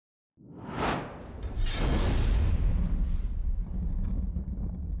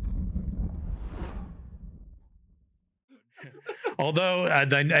Although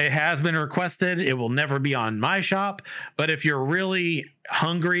it has been requested, it will never be on my shop. But if you're really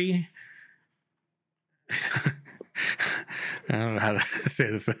hungry, I don't know how to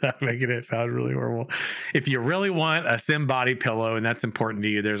say this without making it sound really horrible. If you really want a sim body pillow and that's important to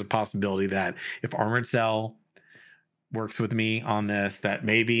you, there's a possibility that if Armored Cell works with me on this, that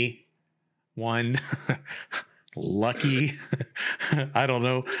maybe one lucky, I don't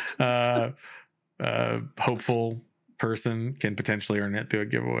know, hopeful person can potentially earn it through a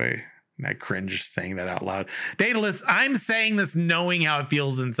giveaway. And I cringe saying that out loud. Daedalus, I'm saying this knowing how it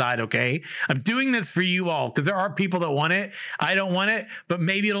feels inside, okay? I'm doing this for you all because there are people that want it. I don't want it, but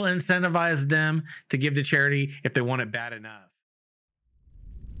maybe it'll incentivize them to give to charity if they want it bad enough.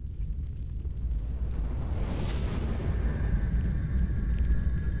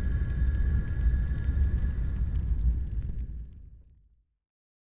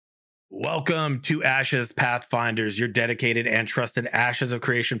 Welcome to Ashes Pathfinders, your dedicated and trusted Ashes of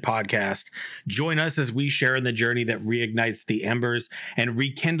Creation podcast. Join us as we share in the journey that reignites the embers and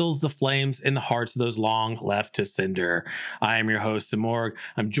rekindles the flames in the hearts of those long left to cinder. I am your host, Simurgh.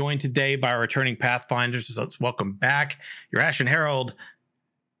 I'm joined today by our returning Pathfinders, so let's welcome back your Ashen Herald,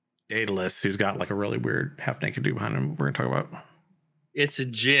 Daedalus, who's got like a really weird half-naked dude behind him we're going to talk about. It's a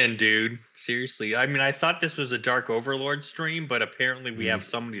gin, dude. Seriously. I mean, I thought this was a Dark Overlord stream, but apparently we have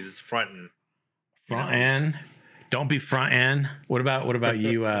somebody that's fronting. Front end. Don't be front end. What about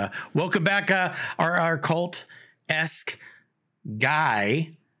you? Welcome back, our cult-esque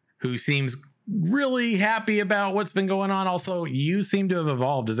guy who seems really happy about what's been going on. Also, you seem to have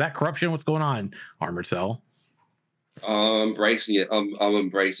evolved. Is that corruption? What's going on, Armored Cell? I'm embracing it. I'm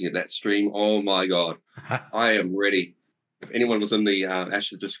embracing it. That stream. Oh my god, I am ready. If anyone was in the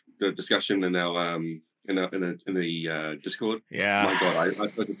Ashes discussion in our in the Discord, yeah, my god, I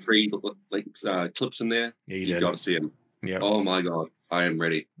put 3 clips in there. Yeah, you got to see them. Yeah. Oh my god, I am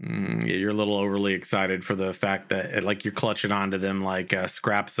ready. Yeah, you're a little overly excited for the fact that like you're clutching onto them like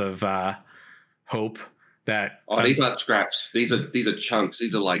scraps of hope. That these aren't scraps. These are chunks.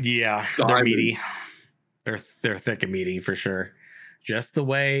 These are like diamonds. They're meaty. They're thick and meaty for sure. Just the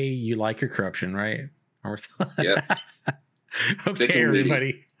way you like your corruption, right? Yeah. Okay,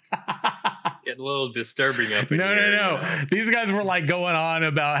 everybody. Getting a little disturbing up in No. here. These guys were like going on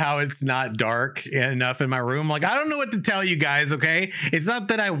about how it's not dark enough in my room. Like, I don't know what to tell you guys, okay? It's not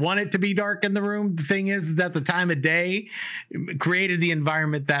that I want it to be dark in the room. The thing is that the time of day created the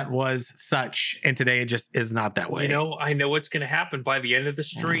environment that was such, and today it just is not that way. You know, I know what's going to happen by the end of the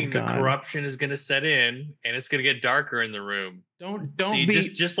stream. The corruption is going to set in, and it's going to get darker in the room. Don't see, be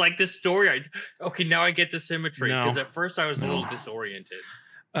just like this story. Okay, now I get the symmetry because at first I was a little disoriented.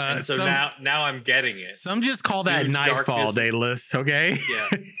 And so now I'm getting it. Some just call that Nightfall, Daedalus, okay?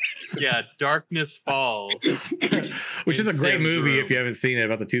 Yeah, Darkness Falls. Which is a great movie if you haven't seen it,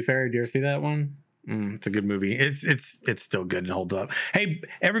 about the Tooth Fairy. Do you ever see that one? It's a good movie. It's still good and holds up. Hey,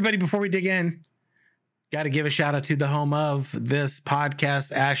 everybody, before we dig in, got to give a shout out to the home of this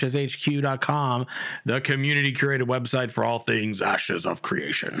podcast, asheshq.com, the community curated website for all things Ashes of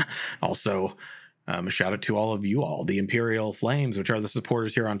Creation. Also, a shout out to all of you all, the Imperial Flames, which are the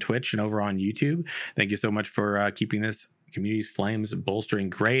supporters here on Twitch and over on YouTube. Thank you so much for keeping this community's flames bolstering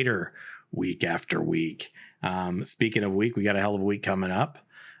greater week after week. Speaking of week, we got a hell of a week coming up.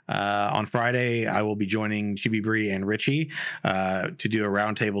 On Friday, I will be joining Chibi Bree and Richie to do a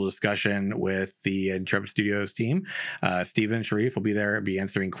roundtable discussion with the Intrepid Studios team. Steven Sharif will be there, be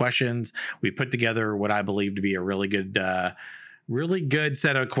answering questions. We put together what I believe to be a really good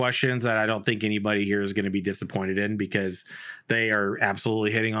set of questions that I don't think anybody here is going to be disappointed in, because they are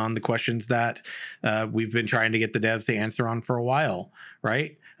absolutely hitting on the questions that we've been trying to get the devs to answer on for a while,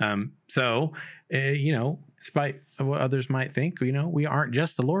 right? Despite what others might think, we aren't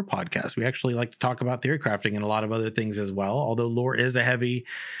just a lore podcast. We actually like to talk about theory crafting and a lot of other things as well, although lore is a heavy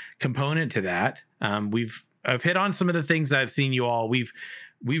component to that. I've hit on some of the things that I've seen you all. We've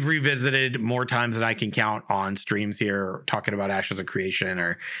revisited more times than I can count on streams here, talking about Ashes of Creation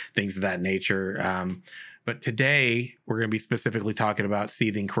or things of that nature. But today we're going to be specifically talking about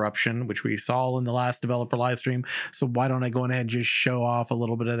Seething Corruption, which we saw in the last developer live stream. So why don't I go ahead and just show off a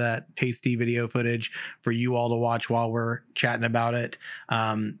little bit of that tasty video footage for you all to watch while we're chatting about it.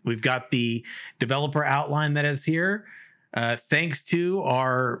 We've got the developer outline that is here. Thanks to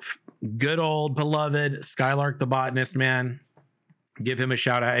our good old beloved Skylark the Botanist, man. Give him a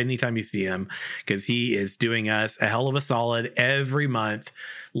shout out anytime you see him, because he is doing us a hell of a solid every month,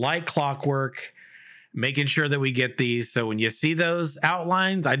 like clockwork, making sure that we get these. So when you see those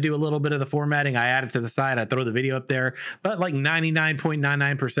outlines, I do a little bit of the formatting. I add it to the side. I throw the video up there. But like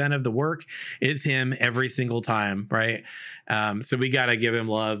 99.99% of the work is him every single time, right? So we got to give him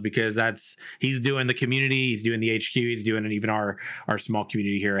love because he's doing the community, he's doing the HQ, he's doing even our small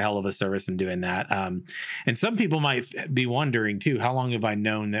community here a hell of a service in doing that. And some people might be wondering too, how long have I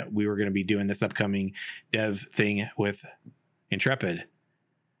known that we were going to be doing this upcoming dev thing with Intrepid?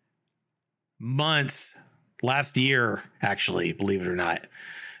 Months, last year, actually, believe it or not.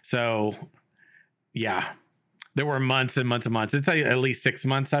 So yeah, there were months and months and months. It's at least 6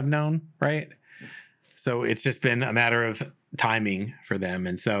 months I've known, right? So it's just been a matter of timing for them.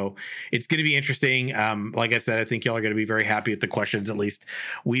 And so it's going to be interesting. Like I said, I think y'all are going to be very happy with the questions, at least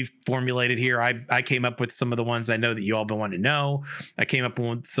we've formulated here. I came up with some of the ones I know that you all been wanting to know. I came up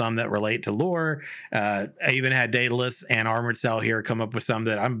with some that relate to lore. I even had Daedalus and Armored Cell here come up with some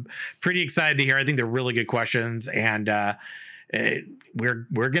that I'm pretty excited to hear. I think they're really good questions. And we're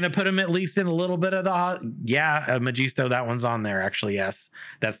going to put them at least in a little bit of Magisto, that one's on there. Actually, yes,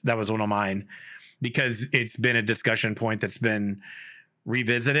 that was one of mine, because it's been a discussion point that's been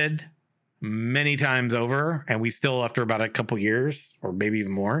revisited many times over, and we still, after about a couple years or maybe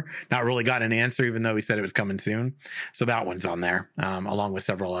even more, not really got an answer, even though we said it was coming soon. So that one's on there, along with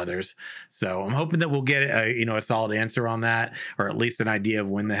several others. So I'm hoping that we'll get a solid answer on that, or at least an idea of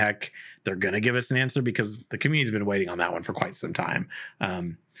when the heck they're going to give us an answer, because the community's been waiting on that one for quite some time.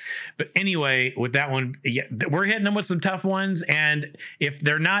 But anyway, with that one, we're hitting them with some tough ones. And if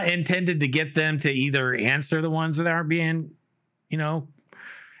they're not intended to get them to either answer the ones that aren't being,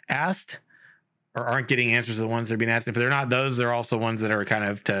 asked, or aren't getting answers to the ones that are being asked, if they're not those, they're also ones that are kind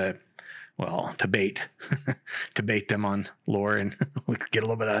of to bait them on lore, and we could get a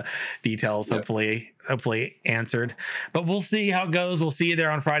little bit of details, hopefully answered. But we'll see how it goes. We'll see you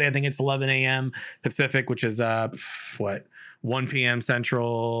there on Friday. I think it's 11 a.m. Pacific, which is 1 p.m.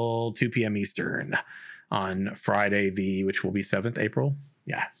 Central, 2 p.m. Eastern on Friday, which will be 7th April.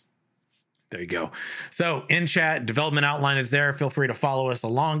 Yeah. There you go. So in chat, development outline is there. Feel free to follow us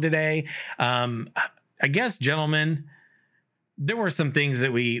along today. I guess, gentlemen, there were some things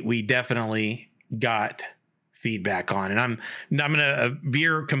that we definitely got feedback on, and I'm going to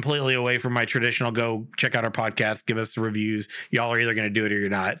veer completely away from my traditional go check out our podcast, give us the reviews. Y'all are either going to do it or you're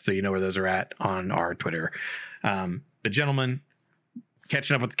not, so you know where those are at on our Twitter. But gentlemen,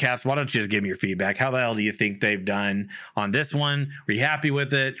 catching up with the cast, why don't you just give me your feedback? How the hell do you think they've done on this one? Were you happy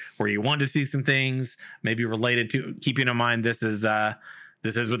with it? Were you wanting to see some things maybe related to, keeping in mind this is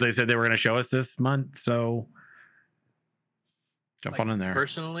what they said they were going to show us this month? So jump on in there.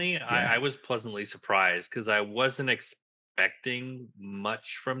 Personally, I was pleasantly surprised because I wasn't expecting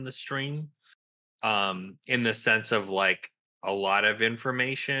much from the stream, in the sense of like a lot of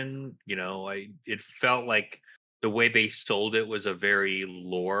information. It felt like the way they sold it was a very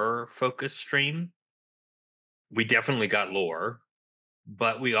lore focused stream. We definitely got lore,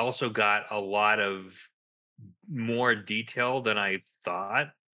 but we also got a lot of more detail than I thought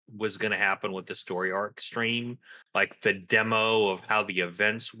was going to happen with the story arc stream, like the demo of how the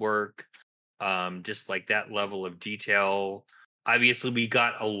events work, just like that level of detail. Obviously, we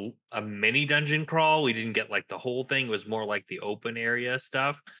got a mini dungeon crawl. We didn't get like the whole thing. It was more like the open area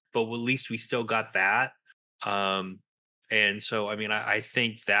stuff, but at least we still got that. And so, I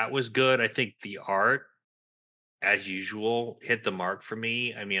think that was good. I think the art, as usual, hit the mark for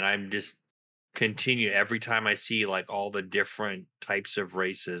me. I'm just continue every time I see like all the different types of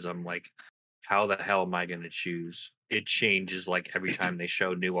races, I'm like, how the hell am I going to choose? It changes like every time they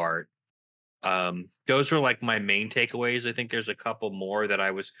show new art. Those were like my main takeaways. I think there's a couple more that I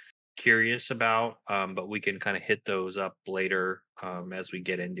was curious about, but we can kind of hit those up later as we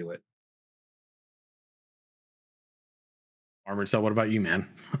get into it. Armored Cell, what about you, man?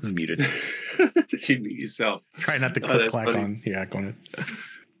 I was muted. Did you mute yourself? Try not to click on. Yeah, go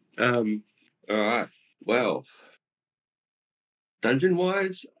ahead. All right. Well,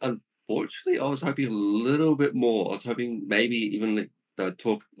 dungeon-wise, unfortunately, I was hoping a little bit more. I was hoping maybe even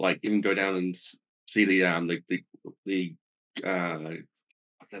even go down and see the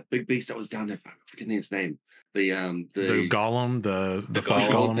that big beast that was down there. I'm forgetting his name. The golem, the flesh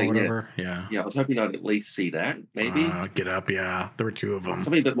golem thing, or whatever. Yeah. I was hoping I'd at least see that. Maybe get up. Yeah, there were 2 of them.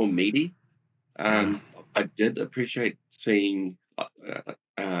 Something a bit more meaty. I did appreciate seeing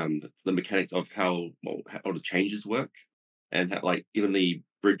the mechanics of how the changes work, and how, like, even the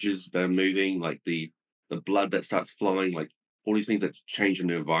bridges that are moving, like the blood that starts flowing, like all these things that change in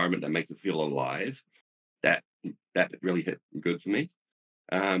the environment that makes it feel alive. That really hit good for me.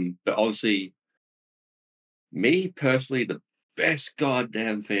 But obviously, me personally, the best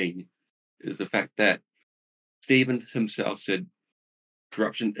goddamn thing is the fact that Steven himself said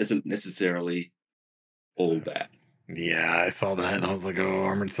corruption isn't necessarily all bad. Yeah, I saw that and I was like, oh,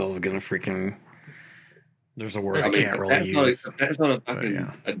 Armored Cell's gonna freaking There's a word I can't really use. That's not a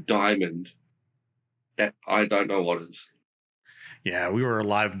fucking a diamond. That I don't know what is. Yeah, we were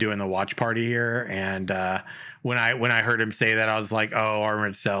live doing the watch party here, and when I heard him say that, I was like, "Oh,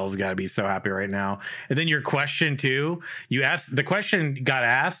 Armored Cell's got to be so happy right now." And then your question too, you asked the question got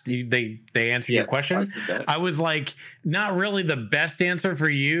asked. They answered your question. I was like, not really the best answer for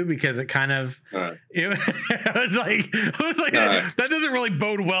you because it kind of it was like that doesn't really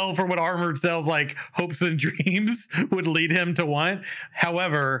bode well for what Armored Cell's like hopes and dreams would lead him to want.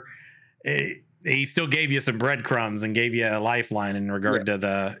 However, he still gave you some breadcrumbs and gave you a lifeline in regard to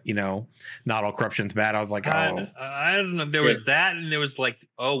the, not all corruption's bad. I was like, I don't know. There was that, and there was like,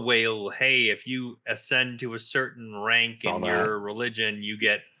 oh, well, hey, if you ascend to a certain rank in your religion, you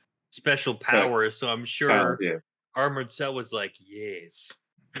get special powers. So I'm sure Armored Cell was like, yes.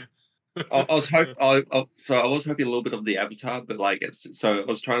 I was hoping a little bit of the Avatar, but I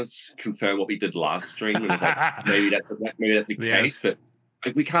was trying to confirm what we did last stream, and it was like, maybe that's the case, but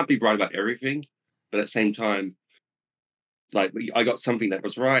we can't be right about everything. But at the same time, I got something that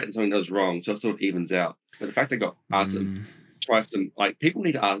was right and something that was wrong, so it sort of evens out. But the fact I got asked try some people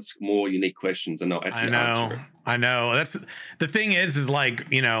need to ask more unique questions and not actually answer it. I know. That's the thing is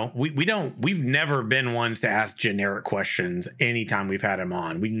we've never been ones to ask generic questions anytime we've had him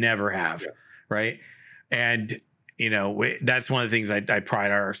on. We never have, right? And that's one of the things I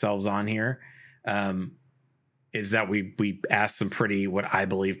pride ourselves on here, is that we ask some pretty what I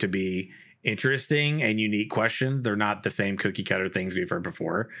believe to be interesting and unique questions. They're not the same cookie cutter things we've heard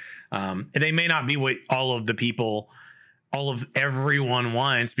before. And they may not be what all of everyone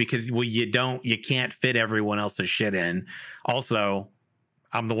wants, because you can't fit everyone else's shit in. Also,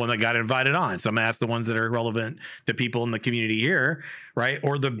 I'm the one that got invited on, so I'm gonna ask the ones that are relevant to people in the community here, right?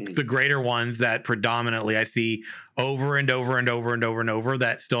 Or the greater ones that predominantly I see over and over and over and over and over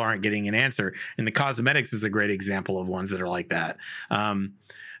that still aren't getting an answer. And the cosmetics is a great example of ones that are like that.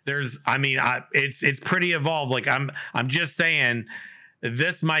 It's pretty evolved. Like I'm just saying,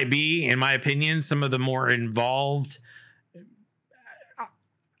 this might be, in my opinion, some of the more involved.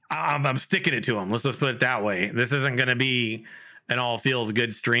 I'm sticking it to them. Let's just put it that way. This isn't going to be an all feels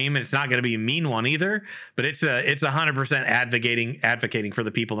good stream. It's not going to be a mean one either, but it's 100% advocating for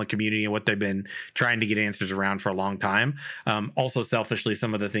the people in the community and what they've been trying to get answers around for a long time. Also, selfishly,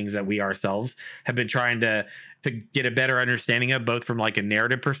 some of the things that we ourselves have been trying to get a better understanding of, both from like a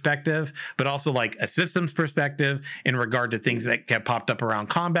narrative perspective, but also like a systems perspective in regard to things that get popped up around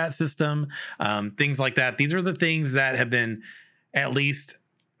combat system, things like that. These are the things that have been, at least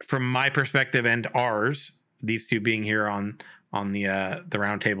from my perspective and ours, these two being here on the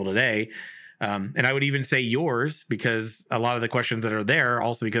round table today, and I would even say yours, because a lot of the questions that are there,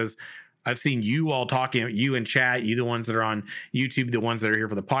 also because I've seen you all talking, you in chat, you the ones that are on YouTube, the ones that are here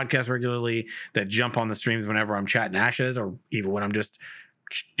for the podcast regularly, that jump on the streams whenever I'm chatting Ashes, or even when I'm just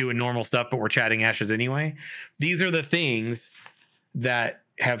doing normal stuff, but we're chatting Ashes anyway. These are the things that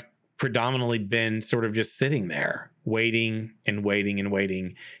have predominantly been sort of just sitting there, waiting and waiting and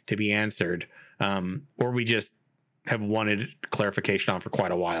waiting to be answered, or we just have wanted clarification on for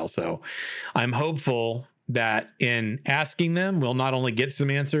quite a while. So I'm hopeful that in asking them, we'll not only get some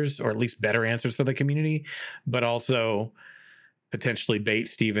answers, or at least better answers for the community, but also potentially bait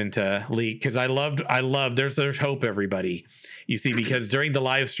Steven to leak. Because I love there's hope, everybody. You see, because during the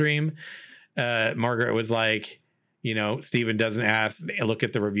live stream, Margaret was like, Steven doesn't look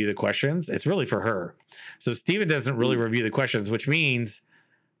at the review the questions. It's really for her. So Steven doesn't really review the questions, which means,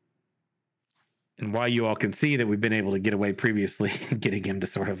 and why you all can see that we've been able to get away previously, getting him to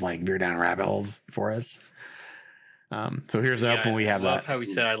sort of like veer down rabbit holes for us. So here's the open we have. I love how he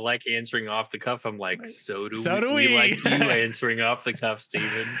said, I like answering off the cuff. I'm like, so do we. We like you answering off the cuff,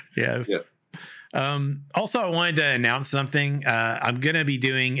 Steven. Yes. Yeah. Also, I wanted to announce something. I'm going to be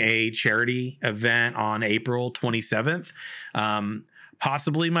doing a charity event on April 27th.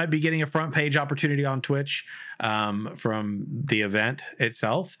 Possibly might be getting a front page opportunity on Twitch from the event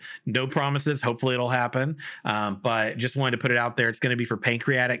itself. No promises. Hopefully it'll happen. But just wanted to put it out there. It's going to be for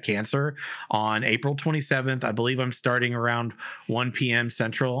pancreatic cancer on April 27th. I believe I'm starting around 1 p.m.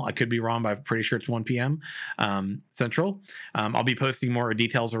 Central. I could be wrong, but I'm pretty sure it's 1 p.m. Central. I'll be posting more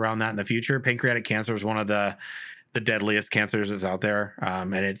details around that in the future. Pancreatic cancer is one of the deadliest cancers that's out there.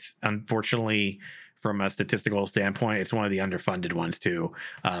 And it's unfortunately, from a statistical standpoint, it's one of the underfunded ones too.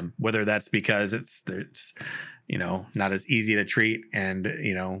 Whether that's because it's not as easy to treat,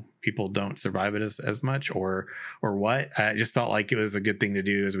 and people don't survive it as much, or what. I just felt like it was a good thing to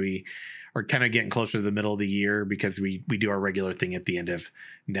do as we are kind of getting closer to the middle of the year, because we do our regular thing at the end of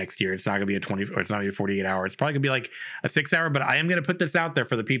next year. It's not gonna be a 20, or it's not gonna be a 48 hour. It's probably gonna be like a 6 hour, but I am gonna put this out there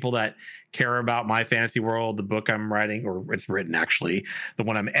for the people that care about my fantasy world, the book I'm writing, or it's written actually, the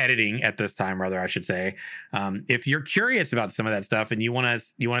one I'm editing at this time, rather, I should say. If you're curious about some of that stuff and you want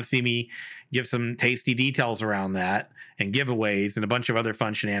to see me give some tasty details around that and giveaways and a bunch of other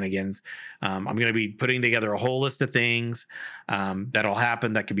fun shenanigans, I'm going to be putting together a whole list of things that'll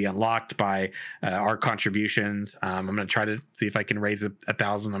happen that can be unlocked by our contributions. I'm going to try to see if I can raise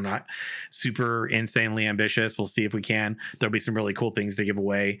 1,000. I'm not super insanely ambitious. We'll see if we can. There'll be some really cool things to give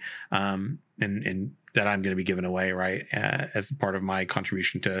away, and that I'm going to be giving away, right, as part of my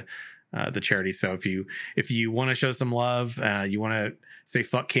contribution to the charity. So if you want to show some love, you want to say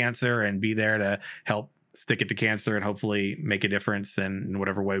fuck cancer and be there to help stick it to cancer and hopefully make a difference in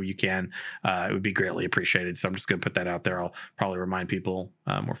whatever way you can, it would be greatly appreciated. So I'm just going to put that out there. I'll probably remind people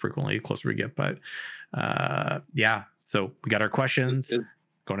more frequently the closer we get. But yeah, so we got our questions.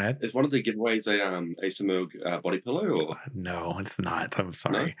 Go ahead. Is one of the giveaways a Simurgh body pillow? Or? No, it's not. I'm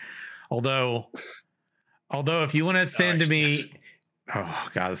sorry. No? Although if you want to send to me, oh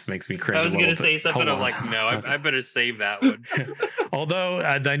God, this makes me cringe. I was going to say something. I'm like, no, I better save that one. Although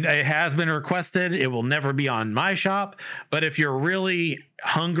it has been requested, it will never be on my shop. But if you're really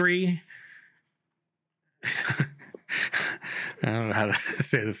hungry, I don't know how to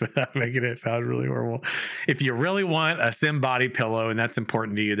say this without making it sound really horrible. If you really want a Sim body pillow and that's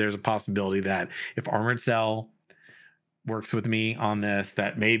important to you, there's a possibility that if Armored Cell works with me on this,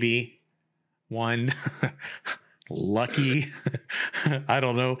 that maybe one lucky, I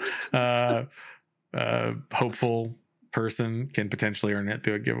don't know, hopeful person can potentially earn it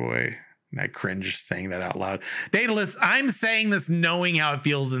through a giveaway. And I cringe saying that out loud. Daedalus, I'm saying this knowing how it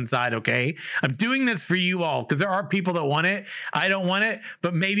feels inside, okay? I'm doing this for you all because there are people that want it. I don't want it,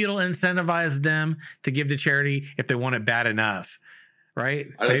 but maybe it'll incentivize them to give to charity if they want it bad enough, right?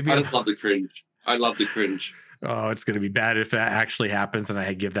 I just love the cringe. I love the cringe. Oh, it's going to be bad if that actually happens and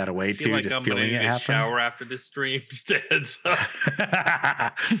I give that away too. Like just I'm feeling it happen. Shower after the stream instead. So.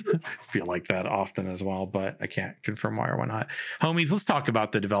 Feel like that often as well, but I can't confirm why or why not. Homies, let's talk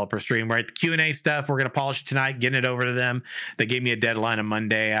about the developer stream, right? The Q&A stuff, we're going to polish it tonight, getting it over to them. They gave me a deadline on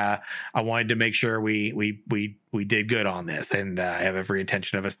Monday. I wanted to make sure we did good on this, and I have every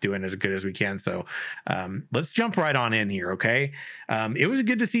intention of us doing as good as we can. So let's jump right on in here, okay? It was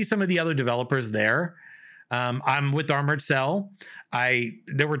good to see some of the other developers there. I'm with Armored Cell.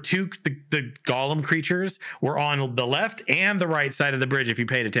 There were the golem creatures were on the left and the right side of the bridge. If you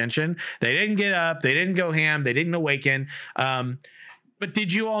paid attention, they didn't get up, they didn't go ham, they didn't awaken. But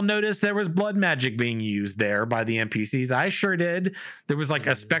did you all notice there was blood magic being used there by the NPCs? I sure did. There was like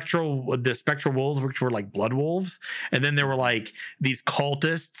the spectral wolves, which were like blood wolves, and then there were like these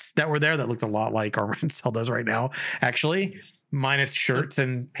cultists that were there that looked a lot like Armored Cell does right now, actually. Minus shirts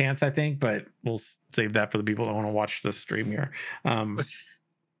and pants, I think, but we'll save that for the people that want to watch the stream here.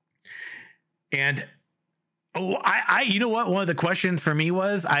 And I you know what? One of the questions for me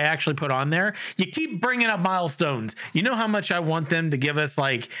was, I actually put on there, you keep bringing up milestones. You know how much I want them to give us,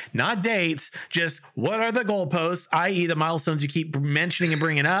 like, not dates, just what are the goalposts, i.e. the milestones you keep mentioning and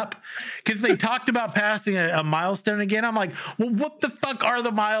bringing up. Because they talked about passing a milestone again. I'm like, well, what the fuck are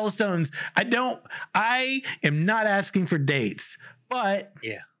the milestones? I am not asking for dates, but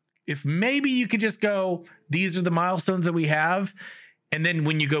yeah, if maybe you could just go, these are the milestones that we have. And then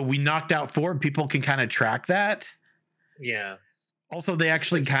when you go, we knocked out 4, people can kind of track that. Yeah. Also, they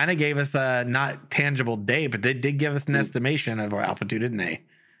actually kind of gave us a not tangible date, but they did give us an estimation of our Alpha 2, didn't they?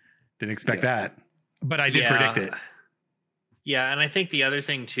 Didn't expect that. But I did predict it. Yeah, and I think the other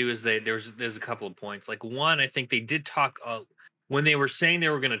thing, too, is that there's a couple of points. Like, one, I think they did talk... when they were saying they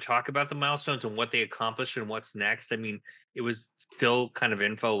were going to talk about the milestones and what they accomplished and what's next, I mean, it was still kind of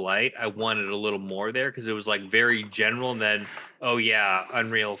info light. I wanted a little more there because it was like very general. And then, oh yeah,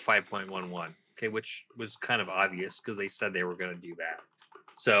 Unreal 5.11. Okay, which was kind of obvious because they said they were going to do that.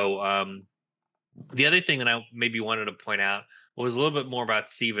 So the other thing that I maybe wanted to point out was a little bit more about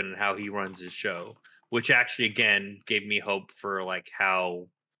Steven and how he runs his show, which actually, again, gave me hope for like how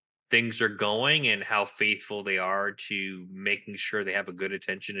things are going and how faithful they are to making sure they have a good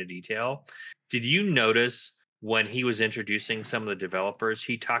attention to detail. Did you notice when he was introducing some of the developers,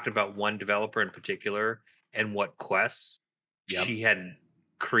 he talked about one developer in particular and what quests she had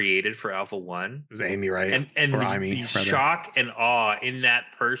created for Alpha 1? It was Amy, right? And the shock and awe in that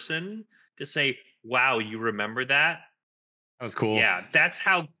person to say, wow, you remember that? That was cool. Yeah, that's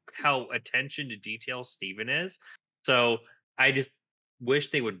how attention to detail Steven is. So I just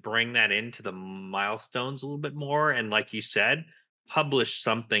wish they would bring that into the milestones a little bit more. And like you said, publish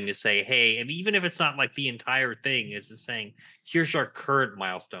something to say, hey, and even if it's not like the entire thing, is just saying, here's our current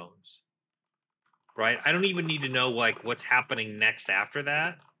milestones, right? I don't even need to know like what's happening next after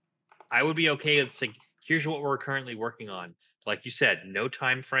that. I would be okay with saying, here's what we're currently working on. Like you said, no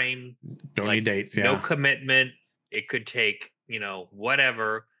time frame, Don't like need dates. no Yeah. commitment. It could take,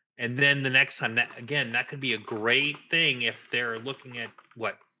 whatever. And then the next time, that could be a great thing if they're looking at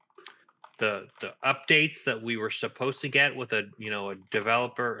what the updates that we were supposed to get with a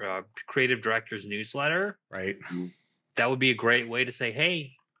developer creative director's newsletter. Right. That would be a great way to say,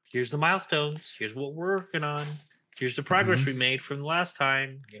 hey, here's the milestones, here's what we're working on, here's the progress we made from the last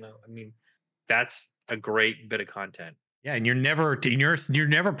time. That's a great bit of content. Yeah, and you're never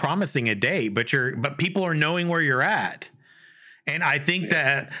promising a date, but people are knowing where you're at. And I think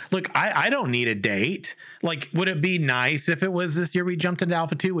that, look, I don't need a date. Like, would it be nice if it was this year we jumped into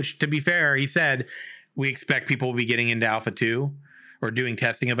Alpha 2, which, to be fair, he said we expect people will be getting into Alpha 2 or doing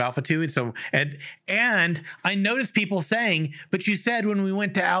testing of Alpha 2. And so, and I noticed people saying, but you said when we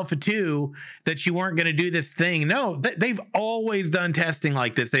went to Alpha 2 that you weren't going to do this thing. No, they've always done testing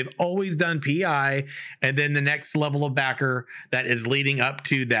like this. They've always done PI and then the next level of backer that is leading up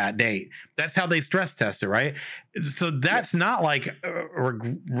to that date. That's how they stress test it, right? So that's not like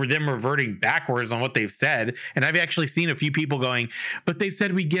them reverting backwards on what they've said. And I've actually seen a few people going, but they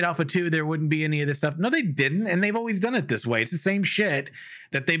said we get Alpha 2, there wouldn't be any of this stuff. No, they didn't. And they've always done it this way. It's the same shit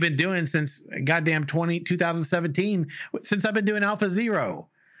that they've been doing since goddamn 2017, since I've been doing Alpha 0.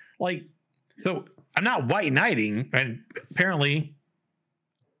 Like, so I'm not white knighting. And apparently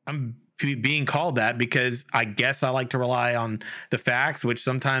I'm being called that because I guess I like to rely on the facts, which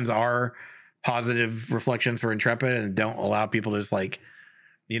sometimes are positive reflections for Intrepid and don't allow people to just like,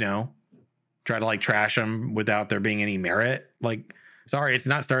 try to like trash them without there being any merit. Like, sorry, it's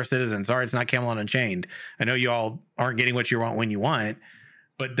not Star Citizen. Sorry, it's not Camelot Unchained. I know you all aren't getting what you want when you want,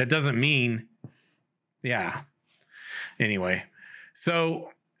 but that doesn't mean, yeah. Anyway,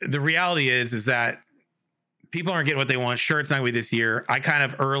 so the reality is that people aren't getting what they want. Sure, it's not going to be this year. I kind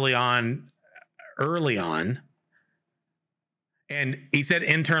of early on, and he said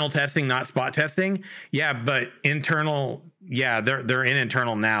internal testing, not spot testing. Yeah, but internal, they're in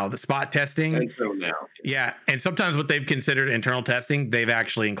internal now. The spot testing. Internal now. Yeah, and sometimes what they've considered internal testing, they've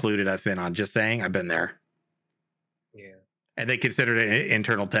actually included us in on. Just saying, I've been there. Yeah. And they considered it an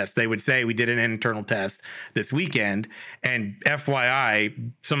internal test. They would say we did an internal test this weekend, and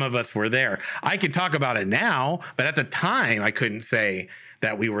FYI, some of us were there. I can talk about it now, but at the time, I couldn't say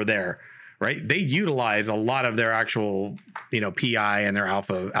that we were there. Right? They utilize a lot of their actual, PI and their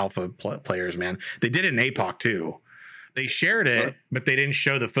alpha players, man. They did it in APOC too. They shared it, but they didn't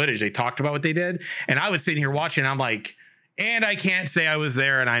show the footage. They talked about what they did. And I was sitting here watching, I'm like, and I can't say I was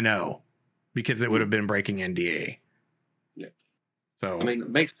there and I know because it would have been breaking NDA. Yeah. So, I mean, it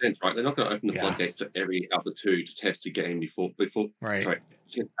makes sense, right? They're not going to open the floodgates to every Alpha 2 to test a game before right. Sorry,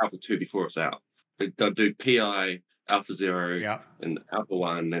 test Alpha 2 before it's out. They'll do PI, Alpha 0, and Alpha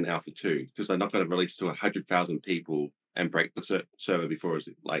 1, and Alpha 2, because they're not going to release to 100,000 people and break the server before it's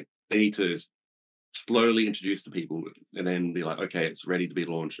like, they need to slowly introduce the people and then be like, okay, it's ready to be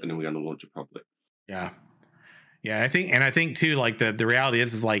launched, and then we're going to launch it properly. Yeah. I think too, like the reality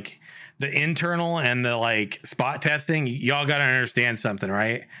is like the internal and the like spot testing, y'all got to understand something,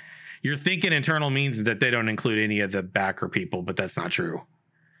 right? You're thinking internal means that they don't include any of the backer people, but that's not true.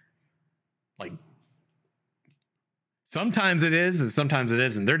 Like, sometimes it is, and sometimes it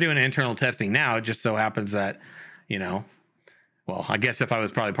isn't. They're doing internal testing now. It just so happens that, well, I guess if I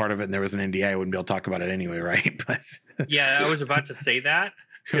was probably part of it and there was an NDA, I wouldn't be able to talk about it anyway, right? But yeah, I was about to say that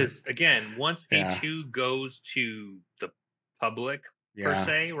because again, once A2 goes to the public per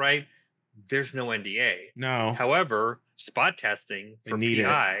se, right? There's no NDA. No. However, spot testing for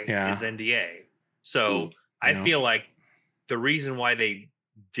PI is NDA. So I feel like the reason why they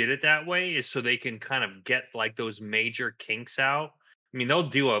did it that way is so they can kind of get like those major kinks out. I mean, they'll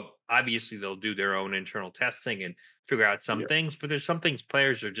do their own internal testing and figure out some things, but there's some things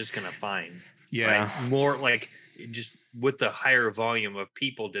players are just going to find. Yeah. Right? More like just with the higher volume of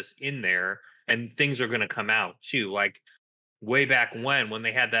people just in there, and things are going to come out too. Like way back when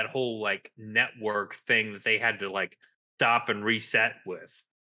they had that whole like network thing that they had to like stop and reset with,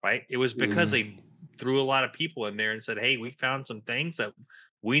 right? It was because they threw a lot of people in there and said, hey, we found some things that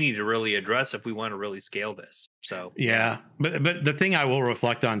we need to really address if we want to really scale this. So but the thing I will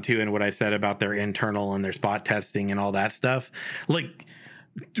reflect on too, and what I said about their internal and their spot testing and all that stuff, like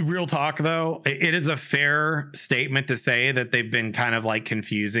real talk though, it is a fair statement to say that they've been kind of like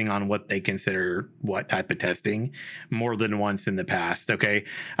confusing on what they consider what type of testing more than once in the past. Okay,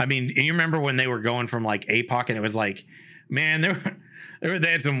 I mean, you remember when they were going from like APOC and it was like Man,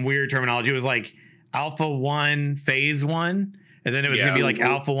 they had some weird terminology. It was like Alpha 1 Phase 1. And then it was going to be like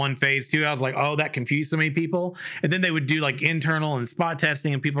Alpha 1 Phase 2. I was like, oh, that confused so many people. And then they would do like internal and spot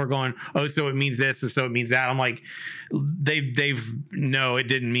testing, and people are going, oh, so it means this, or so it means that. I'm like, no, it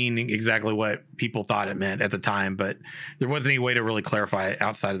didn't mean exactly what people thought it meant at the time, but there wasn't any way to really clarify it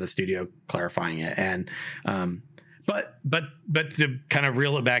outside of the studio clarifying it. And, but to kind of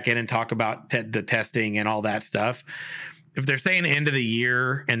reel it back in and talk about the testing and all that stuff, if they're saying end of the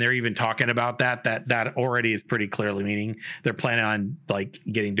year and they're even talking about that already is pretty clearly meaning they're planning on like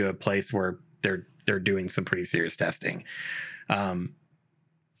getting to a place where they're doing some pretty serious testing. I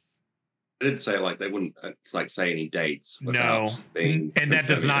didn't say like they wouldn't like say any dates. No, and that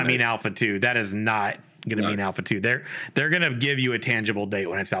does not mean Alpha 2. That is not going to mean Alpha 2. They're going to give you a tangible date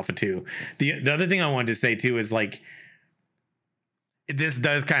when it's Alpha 2. The other thing I wanted to say too is like, this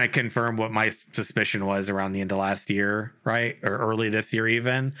does kind of confirm what my suspicion was around the end of last year, right? Or early this year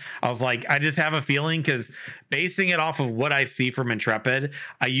even. I was like, I just have a feeling, because basing it off of what I see from Intrepid,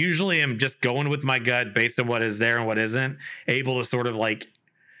 I usually am just going with my gut based on what is there and what isn't, able to sort of like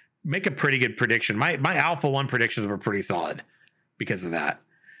make a pretty good prediction. My Alpha 1 predictions were pretty solid because of that.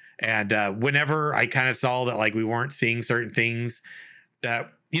 And whenever I kind of saw that like we weren't seeing certain things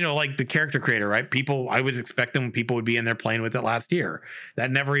that, you know, like the character creator, right? I was expecting people would be in there playing with it last year.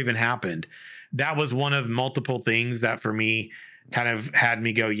 That never even happened. That was one of multiple things that for me kind of had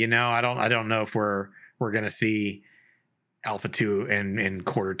me go, you know, I don't know if we're going to see Alpha 2 in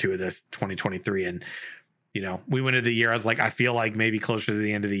quarter 2 of this 2023. And, you know, we went into the year, I was like, I feel like maybe closer to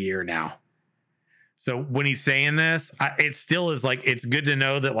the end of the year now. So when he's saying this, it still is like, it's good to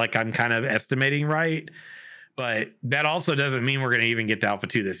know that like I'm kind of estimating right. But that also doesn't mean we're going to even get to Alpha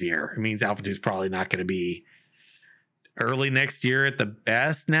 2 this year. It means Alpha 2 is probably not going to be early next year at the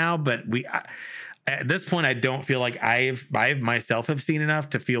best now. But at this point, I don't feel like I myself have seen enough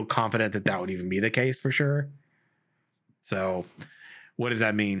to feel confident that would even be the case for sure. So what does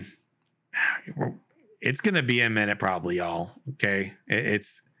that mean? It's going to be a minute probably, y'all. Okay.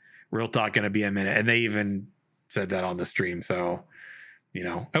 It's real talk going to be a minute. And they even said that on the stream. So, you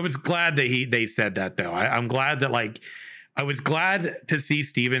know, I was glad that they said that though. I'm glad that I was glad to see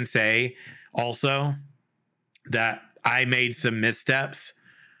Steven say also that I made some missteps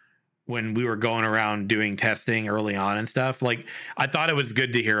when we were going around doing testing early on and stuff. Like, I thought it was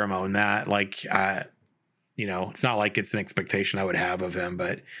good to hear him own that. Like, you know, it's not like it's an expectation I would have of him,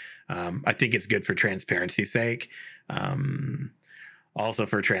 but I think it's good for transparency's sake. Also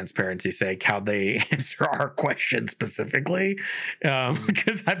for transparency's sake, how they answer our questions specifically.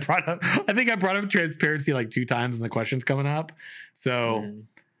 Because I think I brought up transparency like 2 times in the questions coming up. So,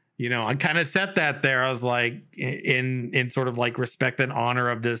 you know, I kind of set that there. I was like, in sort of like respect and honor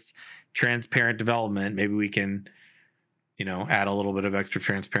of this transparent development, maybe we can, you know, add a little bit of extra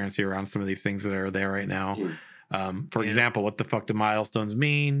transparency around some of these things that are there right now. For example, what the fuck do milestones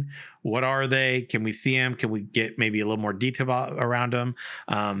mean? What are they? Can we see them? Can we get maybe a little more detail around them?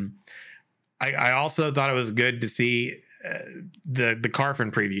 I also thought it was good to see the Carphin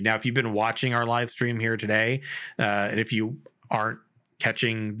preview. Now, if you've been watching our live stream here today, and if you aren't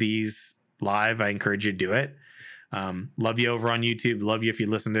catching these live, I encourage you to do it. Love you over on YouTube. Love you if you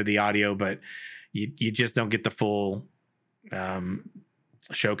listen to the audio, but you just don't get the full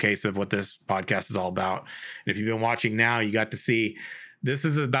showcase of what this podcast is all about. And if you've been watching now, you got to see this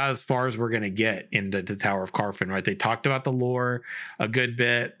is about as far as we're going to get into the Tower of Carphin, right? They talked about the lore a good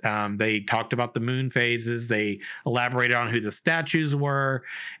bit. They talked about the moon phases. They elaborated on who the statues were.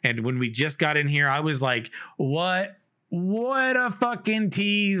 And when we just got in here, I was like, what a fucking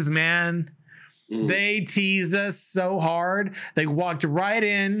tease, man. They teased us so hard. They walked right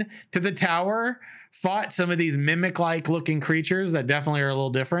in to the tower, fought some of these mimic-like looking creatures that definitely are a little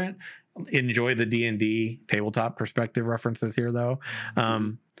different. Enjoy the D&D tabletop perspective references here, though.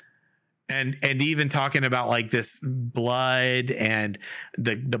 And even talking about like this blood and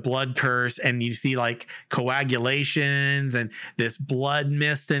the blood curse, and you see like coagulations and this blood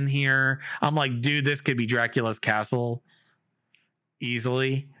mist in here. I'm like, dude, this could be Dracula's castle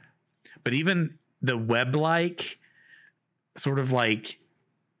easily. But even the web-like sort of like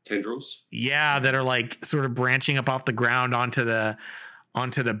tendrils, that are like sort of branching up off the ground onto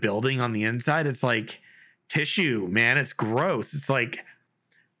the building on the inside. It's like tissue, man. It's gross. It's like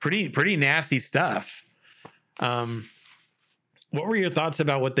pretty nasty stuff. What were your thoughts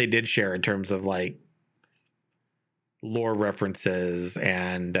about what they did share in terms of like lore references,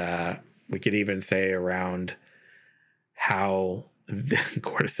 and we could even say around how the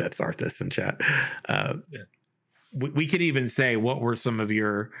Cordyceps Arthas in chat. We could even say, what were some of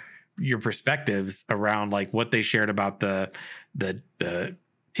your your perspectives around like what they shared about the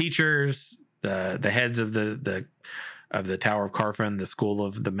teachers, the heads of the Tower of Carphin, the school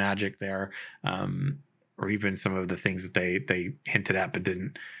of the magic there, or even some of the things that they hinted at but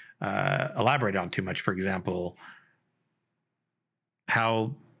didn't elaborate on too much. For example,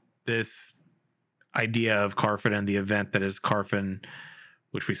 how this idea of Carphin and the event that is Carphin,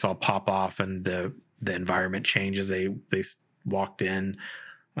 which we saw pop off, and the environment change as they walked in.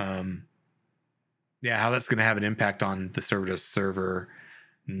 How that's going to have an impact on the server to server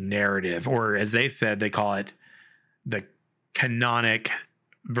narrative, or as they said, they call it the canonic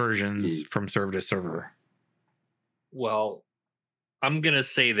versions from server to server. Well, I'm gonna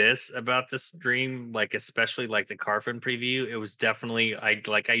say this about the stream, like especially like the Carphin preview. It was definitely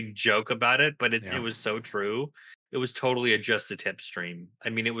I joke about it, but it was so true. It was totally a just a tip stream. I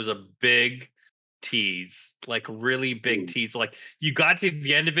mean, it was a big tease, like really big tease. Like you got to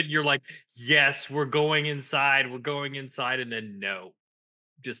the end of it, you're like, yes, we're going inside, and then no,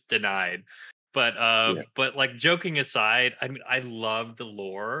 just denied. But but like joking aside, I mean, I love the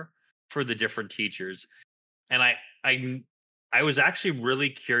lore for the different teachers, and I was actually really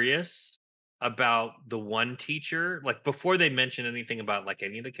curious about the one teacher, like before they mentioned anything about like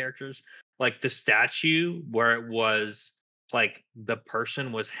any of the characters, like the statue where it was like the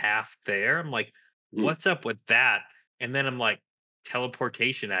person was half there. I'm like, what's up with that? And then I'm like,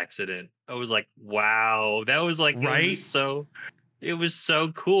 teleportation accident. I was like, wow, that was like right. It was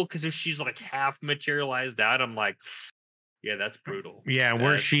so cool because if she's like half materialized out, I'm like, yeah, that's brutal. Yeah,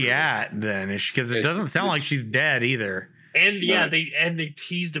 where's she at then? Because it doesn't sound like she's dead either. And yeah, they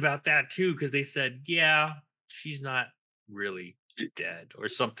teased about that too because they said, yeah, she's not really dead or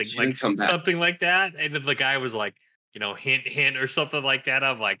something something like that. And then the guy was like, you know, hint, hint, or something like that.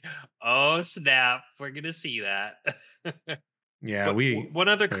 I'm like, oh snap, we're gonna see that. Yeah, one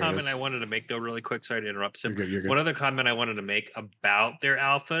other comment I wanted to make though, really quick. Sorry to interrupt, Sim. You're good. One other comment I wanted to make about their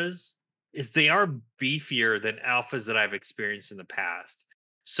alphas is they are beefier than alphas that I've experienced in the past.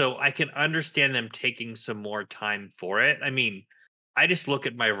 So I can understand them taking some more time for it. I mean, I just look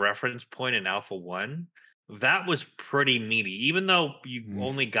at my reference point in Alpha 1. That was pretty meaty. Even though you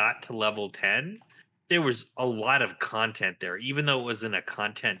only got to level 10, there was a lot of content there, even though it was in a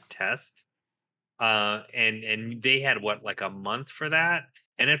content test. And they had like a month for that.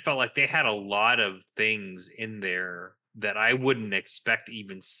 And it felt like they had a lot of things in there that I wouldn't expect to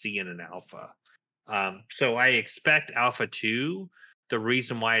even see in an alpha. So I expect Alpha 2. The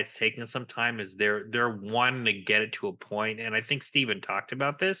reason why it's taking some time is they're wanting to get it to a point, and I think Steven talked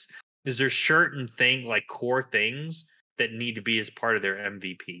about this, is there's certain thing like core things that need to be as part of their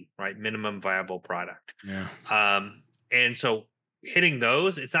MVP, right? Minimum viable product. Yeah. And so hitting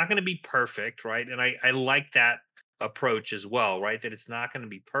those, it's not going to be perfect, right? And I like that approach as well, right? That it's not going to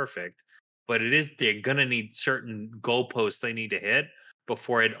be perfect, but they're going to need certain goalposts they need to hit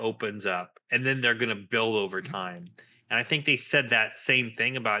before it opens up, and then they're going to build over time. And I think they said that same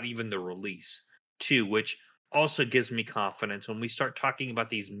thing about even the release too, which also gives me confidence when we start talking about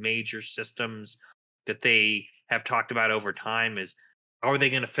these major systems that they have talked about over time. Is, are they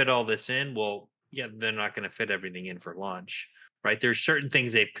going to fit all this in? Well, yeah, they're not going to fit everything in for launch, right? There's certain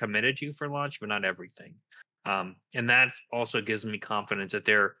things they've committed to for launch, but not everything. And that also gives me confidence that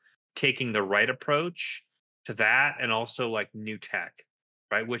they're taking the right approach to that, and also like new tech,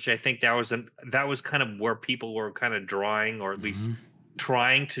 right? Which I think that was kind of where people were kind of drawing, or at least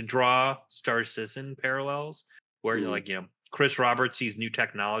trying to draw Star Citizen parallels, where like, you know, Chris Roberts sees new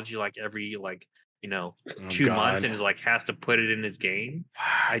technology like every 2 months and is like has to put it in his game.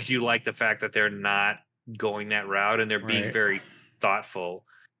 I do like the fact that they're not going that route and they're being very thoughtful.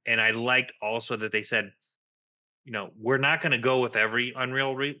 And I liked also that they said, you know, we're not going to go with every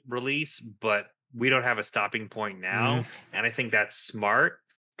Unreal release, but we don't have a stopping point now. And I think that's smart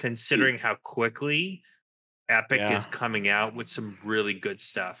considering how quickly Epic is coming out with some really good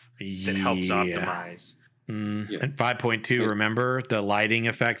stuff that helps optimize. And 5.2, remember the lighting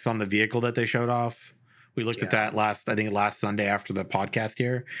effects on the vehicle that they showed off? We looked at that last Sunday after the podcast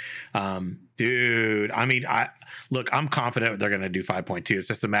here. Dude, I mean, I'm confident they're going to do 5.2. It's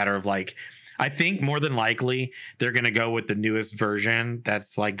just a matter of like, I think more than likely they're going to go with the newest version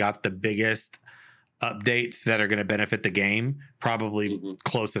that's like got the biggest updates that are going to benefit the game, probably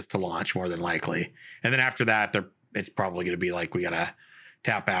closest to launch more than likely. And then after that, it's probably going to be like, we got to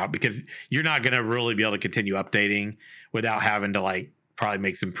tap out, because you're not going to really be able to continue updating without having to like probably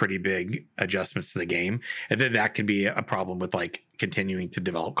make some pretty big adjustments to the game. And then that can be a problem with like continuing to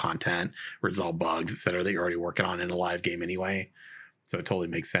develop content, resolve bugs, et cetera, that you're already working on in a live game anyway. So it totally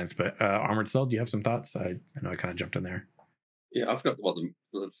makes sense. But Armored Soul, do you have some thoughts? I know I kind of jumped in there. Yeah, I forgot what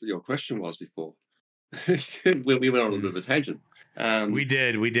your question was before. We went on a bit of a tangent. We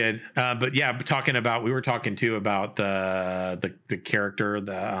did. But yeah, we were talking too about the character,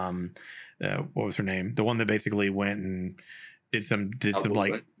 what was her name? The one that basically went and did some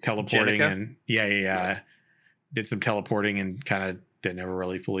like teleporting Jenica? and yeah, did some teleporting and kind of didn't ever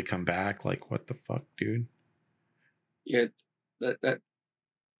really fully come back. Like, what the fuck, dude? Yeah, that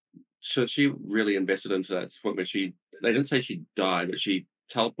so she really invested into that point where they didn't say she died, but she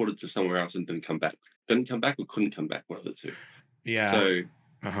teleported to somewhere else and didn't come back. Didn't come back or couldn't come back, one of the two. Yeah. So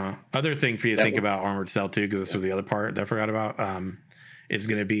other thing for you to think about Armored Cell too, because this was the other part that I forgot about, is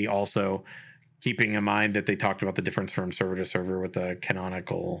going to be also keeping in mind that they talked about the difference from server to server with the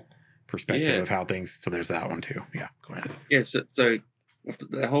canonical perspective of how things. So there's that one too. Yeah, go ahead. Yeah, so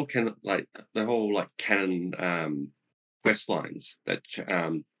the whole canon quest lines that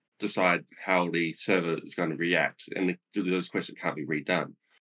decide how the server is going to react, and those quests can't be redone.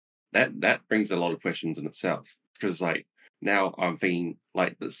 That brings a lot of questions in itself, because like now I'm thinking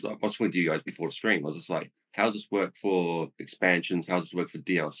like this. I was talking to you guys before the stream. I was just like, how does this work for expansions? How does this work for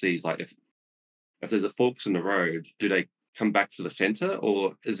DLCs? Like if there's a forks in the road, do they come back to the center,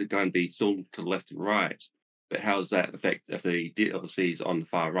 or is it going to be still to the left and right? But how does that affect if the DLC is on the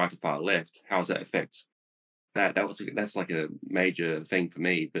far right or far left? How does that affect that? That's like a major thing for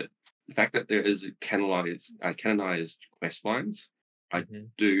me. But the fact that there is canonized quest lines, I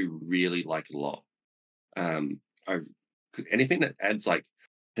do really like a lot. Anything that adds like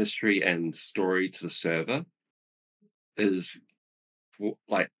history and story to the server is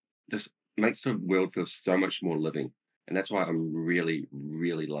like this makes the world feel so much more living, and that's why I'm really,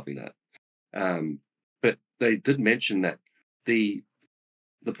 really loving that. But they did mention that the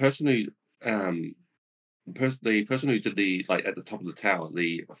person who the person who did the like at the top of the tower,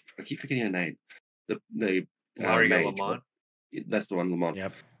 I keep forgetting her name, the Mario mage, Lamont. that's the one, Lamont.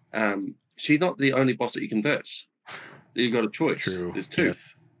 Yep. She's not the only boss that you can verse. You've got a choice. True. There's two.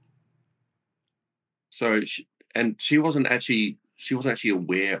 Yes. So she wasn't actually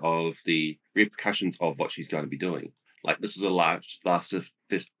aware of the repercussions of what she's going to be doing. Like, this is a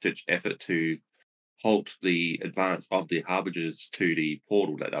last-ditch effort to halt the advance of the Harbingers to the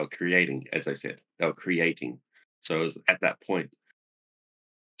portal that they were creating, as I said. They were creating. So it was at that point.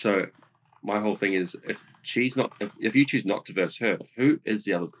 So my whole thing is, if you choose not to verse her, who is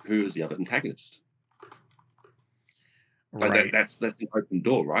the other antagonist? Like Right. That's an open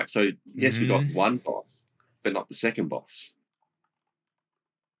door, right? So yes, we got one boss, but not the second boss.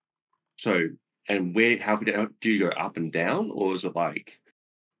 So, and how do you go up and down, or is it like,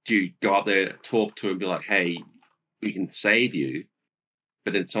 do you go up there, talk to her, and be like, "Hey, we can save you,"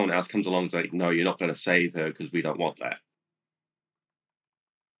 but then someone else comes along and is like, "No, you're not going to save her because we don't want that."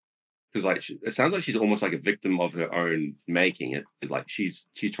 Because like it sounds like she's almost like a victim of her own making. It's like she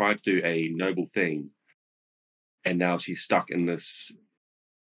tried to do a noble thing, and now she's stuck in this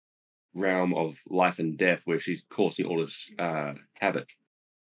realm of life and death where she's causing all this havoc.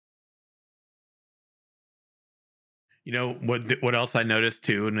 You know what else I noticed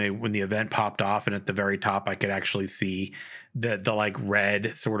too, when the event popped off, and at the very top I could actually see the like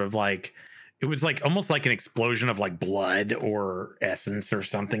red sort of like, it was like almost like an explosion of like blood or essence or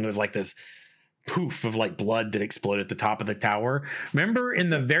something. It was like this poof of like blood that exploded at the top of the tower. Remember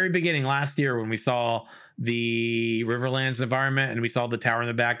in the very beginning last year when we saw the Riverlands environment and we saw the tower in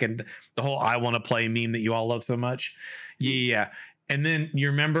the back and the whole "I want to play" meme that you all love so much? Yeah. And then you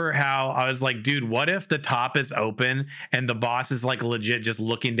remember how I was like, dude, what if the top is open and the boss is like legit just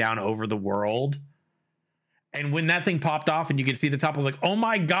looking down over the world? And when that thing popped off and you could see the top, I was like, oh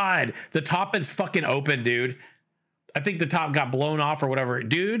my God, the top is fucking open, dude. I think the top got blown off or whatever.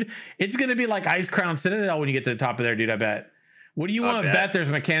 Dude, it's going to be like Ice Crown Citadel when you get to the top of there, dude, I bet. What do you want to bet? There's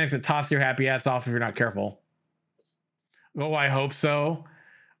mechanics that toss your happy ass off if you're not careful. Oh, I hope so.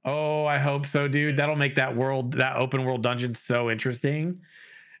 Oh, I hope so, dude. That'll make that open world dungeon so interesting.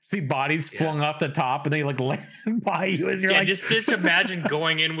 See bodies flung off the top and they like land by you as you're like... just imagine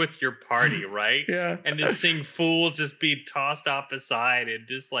going in with your party, right? Yeah. And just seeing fools just be tossed off the side and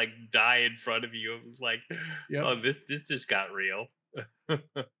just like die in front of you. It was like, oh, this just got real. We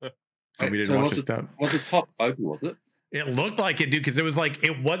didn't watch this stuff. Was the top open, was it? It looked like it, dude, because it was like,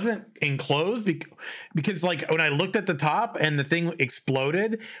 it wasn't enclosed because like when I looked at the top and the thing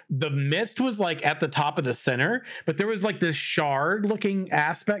exploded, the mist was like at the top of the center, but there was like this shard looking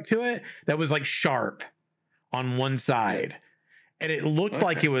aspect to it that was like sharp on one side. And it looked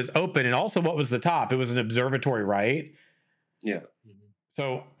like it was open. And also, what was the top? It was an observatory, right? Yeah.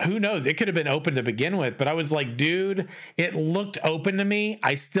 So who knows? It could have been open to begin with, but I was like, dude, it looked open to me.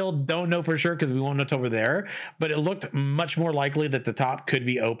 I still don't know for sure because we won't know till we're there, but it looked much more likely that the top could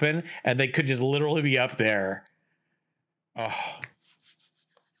be open and they could just literally be up there. Oh,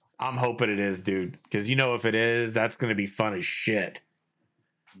 I'm hoping it is, dude, because if it is, that's going to be fun as shit.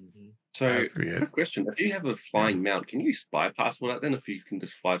 So, quick question: if you have a flying mount, can you bypass all that then? If you can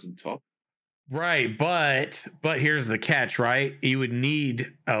just fly to the top, right? But here's the catch, right? You would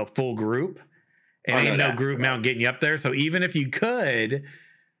need a full group, and ain't no group mount getting you up there. So even if you could,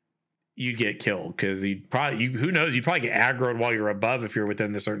 you'd get killed because who knows? You'd probably get aggroed while you're above if you're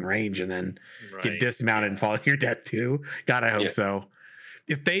within the certain range, and then get dismounted and fall to your death too. God, I hope so.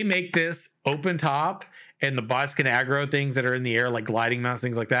 If they make this open top and the bots can aggro things that are in the air, like gliding mounts,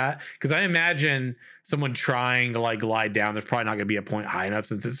 things like that, because I imagine someone trying to like glide down, there's probably not going to be a point high enough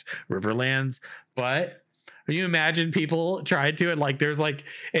since it's Riverlands. But can you imagine people trying to, and like there's like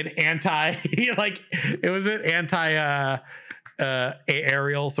an anti, like it was an anti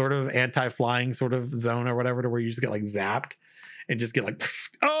aerial sort of anti-flying sort of zone or whatever, to where you just get like zapped and just get like,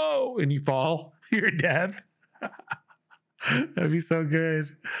 oh, and you fall, you're dead. That'd be so good.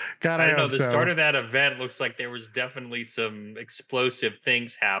 God, I don't know. The start of that event looks like there was definitely some explosive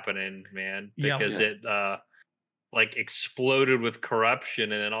things happening, man, because it like exploded with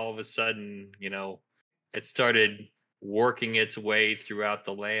corruption, and then all of a sudden, it started working its way throughout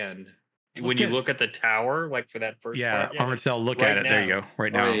the land. When you look at the tower, like for that first part, Armored Cell, look at it. There you go.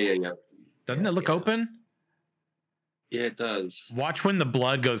 Right now. Doesn't it look open? Yeah, it does. Watch when the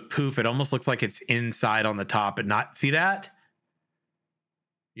blood goes poof. It almost looks like it's inside on the top, and not see that.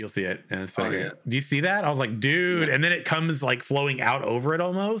 You'll see it in a second. Do you see that? I was like, dude, and then it comes like flowing out over it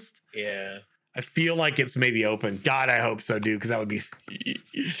almost. Yeah. I feel like it's maybe open. God, I hope so, dude, because that would be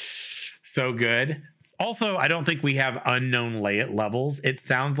so good. Also, I don't think we have unknown levels. It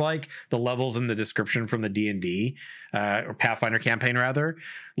sounds like the levels in the description from the D&D or Pathfinder campaign, rather,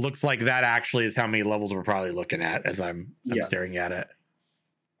 looks like that actually is how many levels we're probably looking at as I'm staring at it.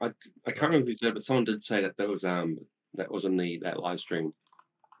 I can't remember who said, but someone did say that was in that live stream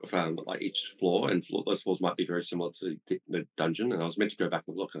with like each floor, and those floors might be very similar to the dungeon. And I was meant to go back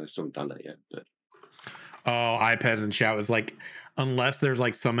and look, and I still haven't done that yet. But iPads and chat was like, unless there's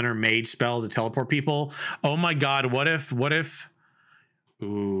like summoner mage spell to teleport people. Oh my god, what if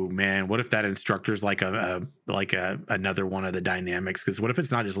ooh man, what if that instructor's like another one of the dynamics? Because what if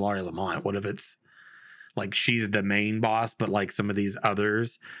it's not just Laurie Lamont? What if it's like she's the main boss, but like some of these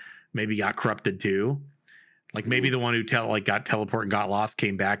others maybe got corrupted too? Like maybe the one who got teleport and got lost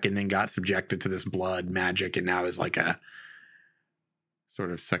came back and then got subjected to this blood magic and now is like a sort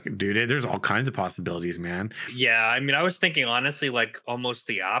of second dude. There's all kinds of possibilities, man. Yeah, I mean, I was thinking honestly, like almost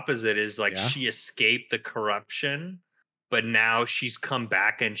the opposite is like she escaped the corruption, but now she's come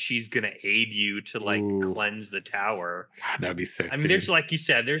back and she's gonna aid you to like cleanse the tower. God, that'd be sick. I mean, there's like you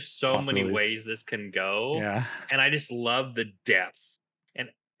said, there's so many ways this can go. Yeah, and I just love the depth. And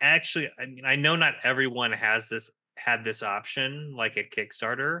actually, I mean, I know not everyone had this option like at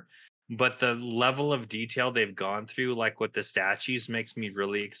Kickstarter. But the level of detail they've gone through, like with the statues, makes me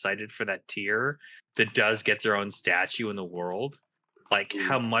really excited for that tier that does get their own statue in the world. Like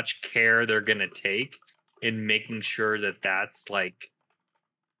how much care they're going to take in making sure that that's like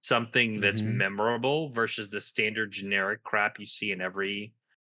something that's memorable versus the standard generic crap you see in every,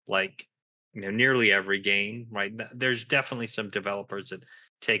 like, nearly every game, right? There's definitely some developers that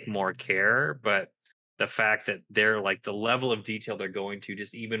take more care, but the fact that they're like the level of detail they're going to,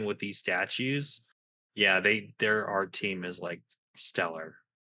 just even with these statues, their art team is like stellar.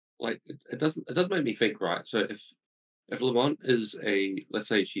 Like it does make me think, right? So if Lamont is let's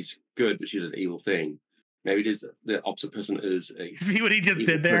say she's good, but she does an evil thing, maybe it is the opposite person is a. See what he just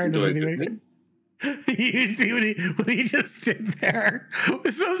did there? You see what he just did there?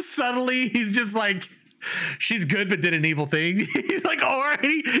 So subtly, he's just like, she's good but did an evil thing. He's like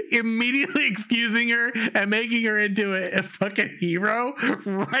already immediately excusing her and making her into a fucking hero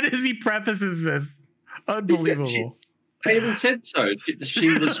right as he prefaces this. Unbelievable. I even said so.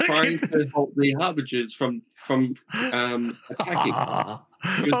 She was trying to help the Harbingers from attacking.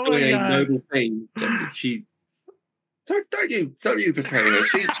 She was doing a noble thing. She don't you betray her.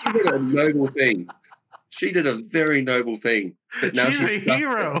 She did a noble thing. She did a very noble thing. But now she's a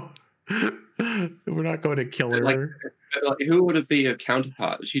hero. We're not going to kill her. Like, who would it be a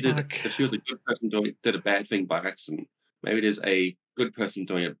counterpart? If she was a good person did a bad thing by accident. Maybe there's a good person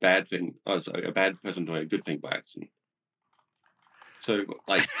doing a bad thing. Oh, sorry, a bad person doing a good thing by accident. So,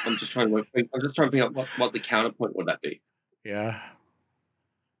 like, I'm just trying to think out what the counterpoint would that be. Yeah.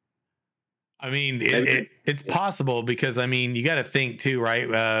 I mean, it's possible because, I mean, you got to think too,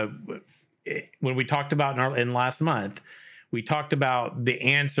 right? When we talked about in last month, we talked about the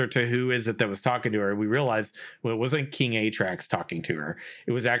answer to who is it that was talking to her. We realized, well, it wasn't King Atrax talking to her.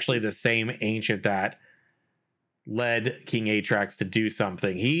 It was actually the same ancient that led King Atrax to do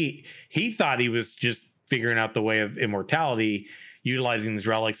something. He thought he was just figuring out the way of immortality, utilizing these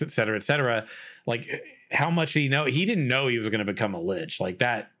relics, et cetera, et cetera. Like, how much did he know? He didn't know he was going to become a lich like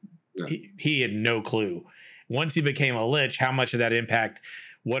that. Yeah. He had no clue. Once he became a lich, how much of that impact,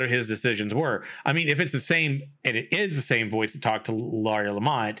 what are his decisions were? I mean, if it's the same, and it is the same voice that talked to Laria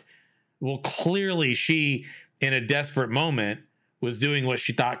Lamont, well, clearly she, in a desperate moment, was doing what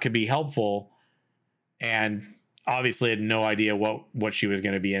she thought could be helpful, and obviously had no idea what she was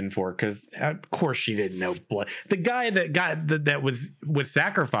going to be in for, because of course she didn't know blood. The guy that was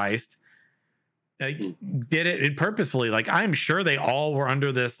sacrificed, did it purposefully. Like, I'm sure they all were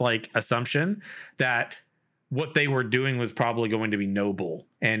under this like assumption that what they were doing was probably going to be noble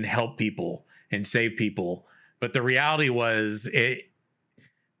and help people and save people. But the reality was it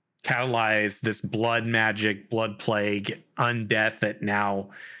catalyzed this blood magic, blood plague, undeath that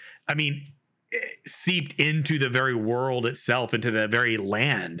now, I mean, seeped into the very world itself, into the very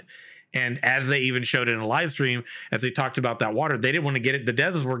land. And as they even showed in a live stream, as they talked about that water, they didn't want to get it. The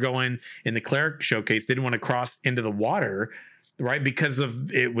devs were going in the cleric showcase. They didn't want to cross into the water, right? Because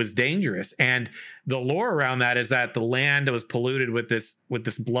of it was dangerous. And the lore around that is that the land was polluted with this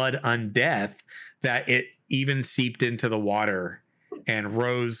blood undeath, that it even seeped into the water and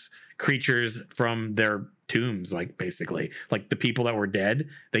rose creatures from their tombs, like basically, like the people that were dead,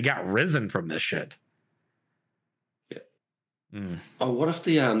 they got risen from this shit. Oh, what if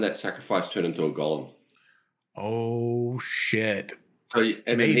the that sacrifice turned into a golem? Oh shit! So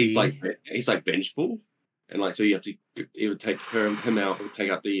and then he's like vengeful, and like so you have to either take him out or take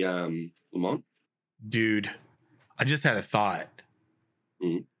out the Lamont. Dude, I just had a thought.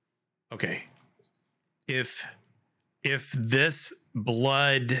 Mm. Okay, if this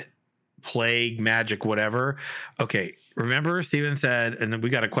blood plague magic whatever, okay, remember Steven said, and then we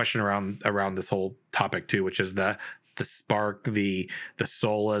got a question around this whole topic too, which is the spark, the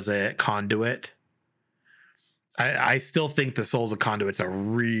soul as a conduit. I still think the soul's a conduit's a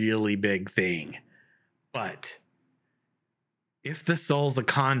really big thing, but if the soul's a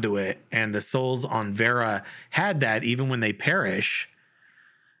conduit and the souls on Vera had that even when they perish,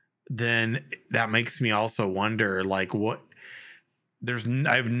 then that makes me also wonder, like, what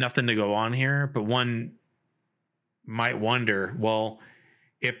I have nothing to go on here, but one might wonder, well,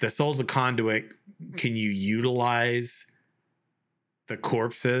 if the soul's a conduit, can you utilize the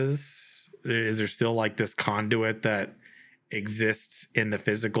corpses? Is there still like this conduit that exists in the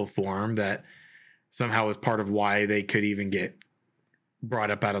physical form that somehow is part of why they could even get brought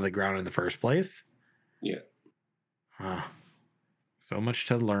up out of the ground in the first place? Yeah. Huh. So much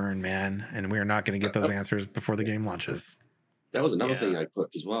to learn, man. And we're not going to get those answers before the game launches. That was another thing I put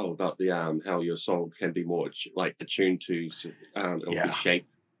as well about the how your soul can be more like attuned to be shaped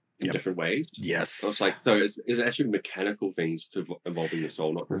in different ways. Yes. So it's like, so it's actually mechanical things to involving the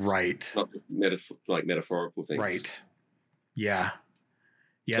soul, not just, not metaphorical things. Right. Yeah.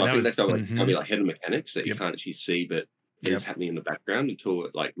 Yeah. So I think that's going to be like hidden mechanics that you can't actually see, but it is happening in the background until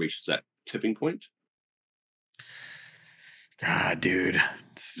it like reaches that tipping point. God, dude,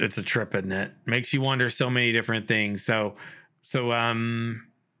 it's a trip, isn't it? Makes you wonder so many different things. So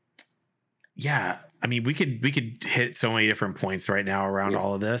yeah, I mean, we could hit so many different points right now around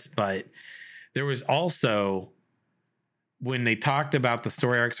all of this, but there was also, when they talked about the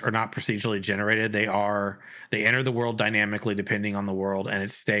story arcs are not procedurally generated, they enter the world dynamically depending on the world and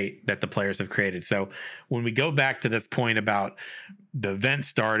its state that the players have created. So when we go back to this point about the event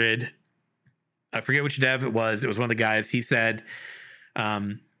started, I forget which dev it was one of the guys, he said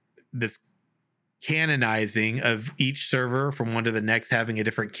this canonizing of each server from one to the next having a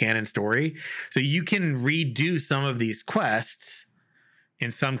different canon story. So you can redo some of these quests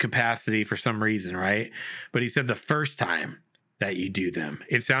in some capacity for some reason, right? But he said the first time that you do them,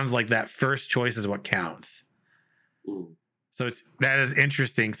 it sounds like that first choice is what counts. Ooh. So that is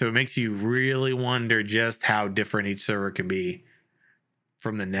interesting. So it makes you really wonder just how different each server can be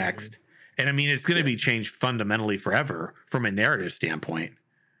from the next. And I mean, it's going to be changed fundamentally forever from a narrative standpoint.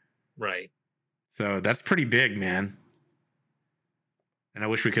 Right. So that's pretty big, man. And I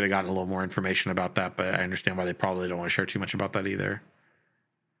wish we could have gotten a little more information about that, but I understand why they probably don't want to share too much about that either.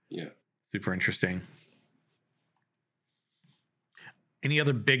 Yeah. Super interesting. Any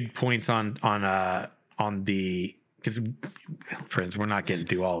other big points on the because friends, we're not getting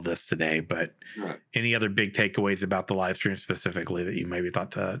through all of this today, but Right. any other big takeaways about the live stream specifically that you maybe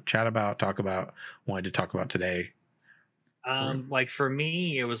thought to chat about, talk about, wanted to talk about today? Like for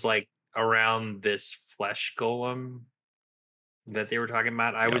me, it was like around this flesh golem that they were talking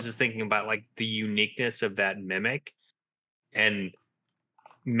about. I was just thinking about like the uniqueness of that mimic, and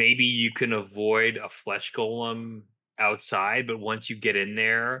maybe you can avoid a flesh golem outside, but once you get in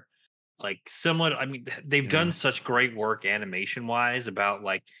there, like similar, I mean, they've done such great work animation wise about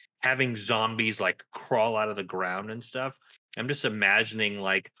like having zombies like crawl out of the ground and stuff. I'm just imagining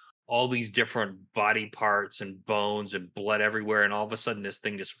like all these different body parts and bones and blood everywhere, and all of a sudden this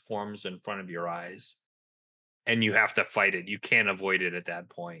thing just forms in front of your eyes and you have to fight it. You can't avoid it at that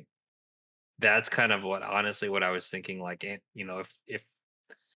point. That's kind of what honestly what I was thinking, like, you know, if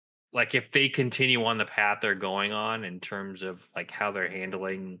like if they continue on the path they're going on in terms of like how they're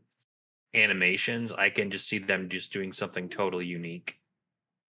handling animations, I can just see them just doing something totally unique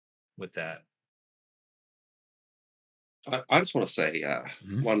with that. I just want to say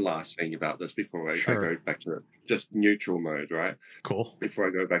one last thing about this before I go back to just neutral mode, right? Cool. Before I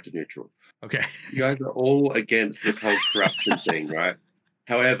go back to neutral. Okay. You guys are all against this whole corruption thing, right?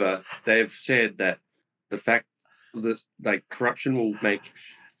 However, they've said that the fact that like corruption will make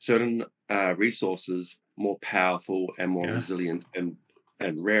certain resources more powerful and more resilient and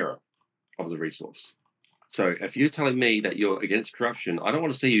rarer of the resource. So if you're telling me that you're against corruption, I don't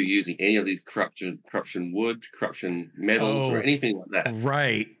want to see you using any of these corruption wood, corruption metals, or anything like that.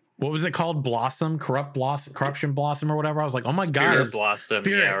 Right. What was it called? Corruption blossom or whatever. I was like, oh my god, Spirit blossom.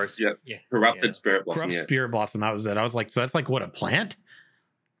 Corrupted spirit blossom. Corrupt spirit blossom. That was it. I was like, so that's like what, a plant?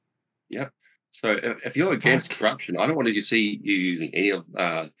 Yep. So if you're against corruption, I don't want to see you using any of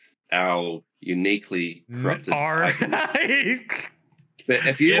our uniquely corrupted items. But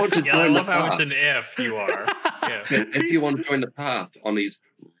if you want to join I love the how path, it's an if you are. Yeah. If you want to join the path on these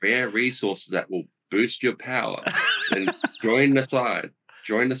rare resources that will boost your power, then join the side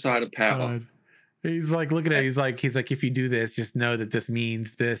of power. He's like, look at it. He's like, if you do this, just know that this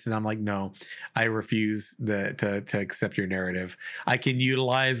means this. And I'm like, no, I refuse to accept your narrative. I can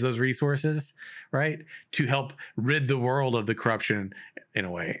utilize those resources, right, to help rid the world of the corruption in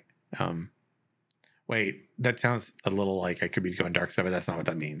a way. Wait, that sounds a little like I could be going dark side, but that's not what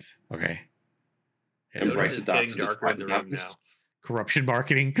that means. Okay. Embrace the darkness. Darker in the room now. Corruption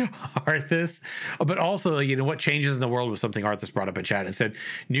marketing, Arthas. But also, you know, what changes in the world was something Arthas brought up in chat and said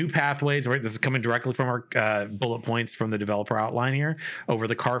new pathways, right? This is coming directly from our bullet points from the developer outline here over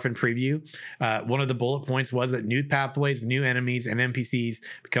the Carphin preview. One of the bullet points was that new pathways, new enemies, and NPCs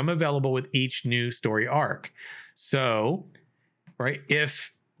become available with each new story arc. So, right,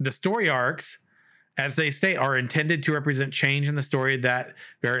 if the story arcs, as they state, are intended to represent change in the story that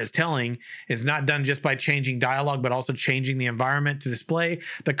Barrett is telling, is not done just by changing dialogue, but also changing the environment to display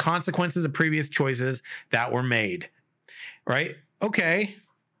the consequences of previous choices that were made. Right? Okay.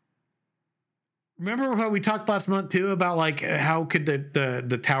 Remember how we talked last month too about like how could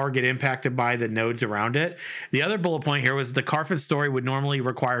the tower get impacted by the nodes around it? The other bullet point here was the Carphin story would normally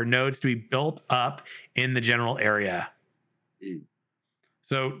require nodes to be built up in the general area.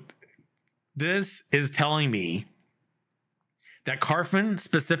 So this is telling me that Carphin,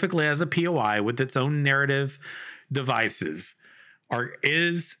 specifically as a POI with its own narrative devices,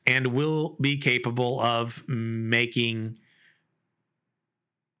 is and will be capable of making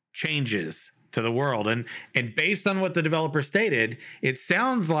changes to the world. And based on what the developer stated, it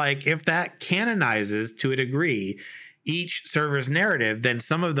sounds like if that canonizes to a degree each server's narrative, then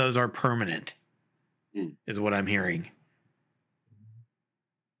some of those are permanent, is what I'm hearing.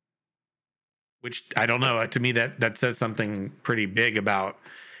 Which I don't know. To me, that says something pretty big about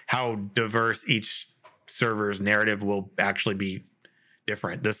how diverse each server's narrative will actually be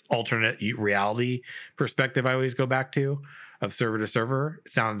different. This alternate reality perspective I always go back to of server to server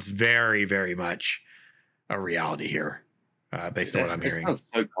sounds very, very much a reality here, based on what I'm hearing. It sounds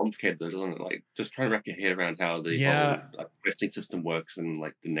so complicated, though, doesn't it? Like just trying to wrap your head around how the whole questing system works and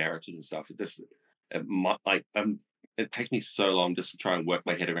like the narrative and stuff. It takes me so long just to try and work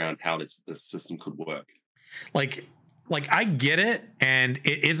my head around how this system could work. Like I get it, and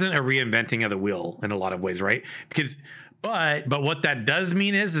it isn't a reinventing of the wheel in a lot of ways, right? But what that does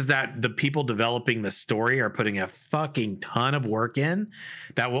mean is that the people developing the story are putting a fucking ton of work in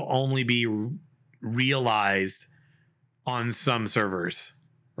that will only be realized on some servers,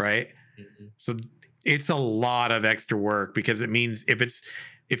 right? Mm-hmm. So it's a lot of extra work, because it means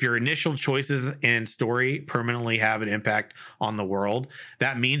if your initial choices in story permanently have an impact on the world,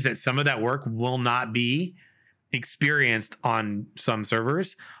 that means that some of that work will not be experienced on some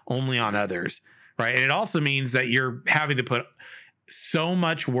servers, only on others, right? And it also means that you're having to put so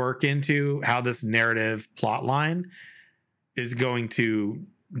much work into how this narrative plot line is going to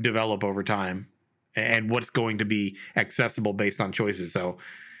develop over time and what's going to be accessible based on choices. So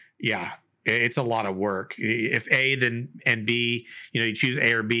yeah, it's a lot of work. If A then and B, you choose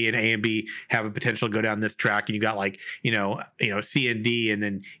A or B, and A and B have a potential to go down this track, and you got like C and D, and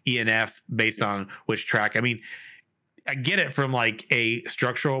then E and F based on which track. I mean, I get it from like a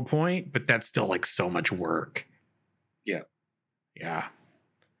structural point, but that's still like so much work. Yeah.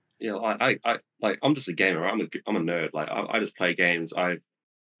 I like I'm just a gamer. I'm a nerd. Like I just play games.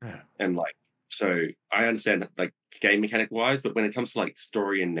 And like, so I understand like game mechanic wise, but when it comes to like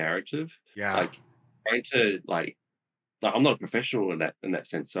story and narrative, like trying to like I'm not a professional in that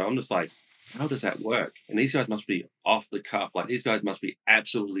sense. So I'm just like, how does that work? And these guys must be off the cuff. Like these guys must be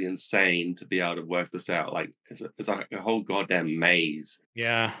absolutely insane to be able to work this out. Like it's like a whole goddamn maze.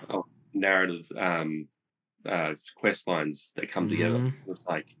 Yeah. Of narrative quest lines that come together. It's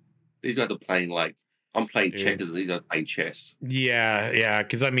like these guys are playing like I'm playing checkers and these guys are playing chess. Yeah.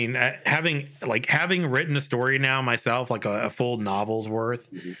 Because I mean, having written a story now myself, like a full novel's worth,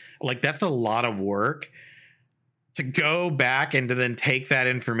 like that's a lot of work to go back and to then take that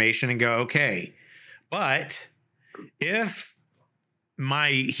information and go, okay, but if my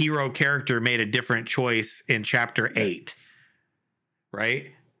hero character made a different choice in chapter 8,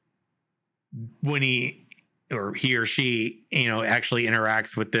 right? When he or she, actually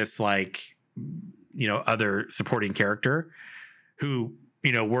interacts with this, like, other supporting character who,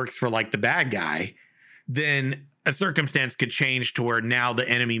 works for like the bad guy, then a circumstance could change to where now the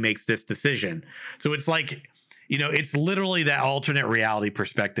enemy makes this decision. So it's like, it's literally that alternate reality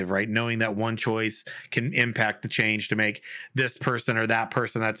perspective, right? Knowing that one choice can impact the change to make this person or that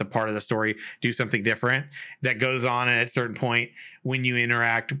person that's a part of the story do something different that goes on. And at a certain point, when you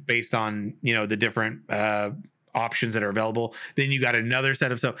interact based on, the different options that are available, then you got another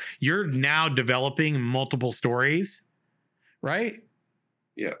set of stuff. You're now developing multiple stories, right?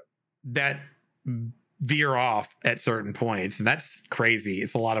 Yeah. That veer off at certain points. And that's crazy.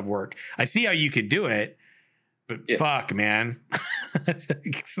 It's a lot of work. I see how you could do it. But fuck, man,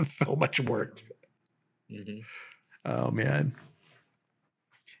 it's so much work. Oh man,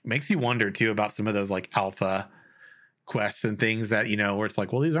 it makes you wonder too about some of those like alpha quests and things that where it's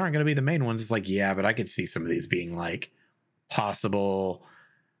like, well, these aren't going to be the main ones. It's like, yeah, but I could see some of these being like possible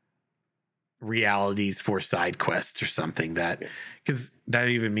realities for side quests or something that, because that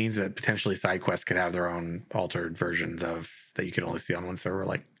even means that potentially side quests could have their own altered versions of that you can only see on one server,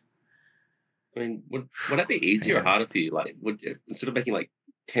 like. I mean, would that be easier or harder for you? Like, instead of making like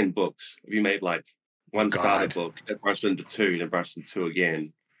 10 books, if you made like one starter book, that branched into 2, then branched into 2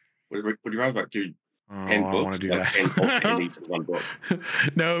 again, would you rather do 10 books? I want to do like that. 10 books in each one book.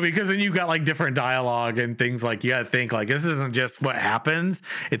 No, because then you've got like different dialogue and things like you got to think like this isn't just what happens.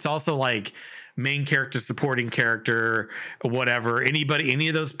 It's also like main character, supporting character, whatever. Any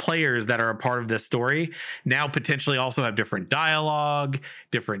of those players that are a part of this story now potentially also have different dialogue,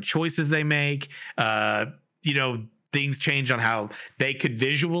 different choices they make. Things change on how they could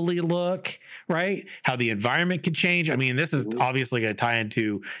visually look, right? How the environment could change. I mean, this is obviously going to tie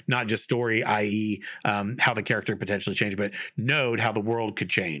into not just story, i.e., how the character potentially change, but how the world could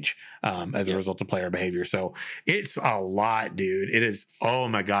change as a result of player behavior. So it's a lot, dude. It is. Oh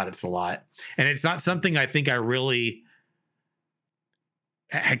my God, it's a lot. And it's not something I think I really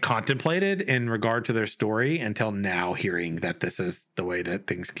had contemplated in regard to their story until now, hearing that this is the way that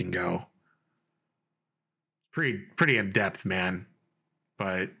things can go. Pretty in depth, man.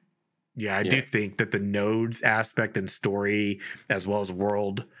 But yeah, I do think that the nodes aspect and story as well as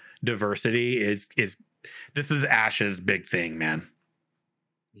world diversity is this is Ash's big thing, man.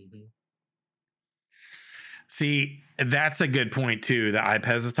 See, that's a good point too that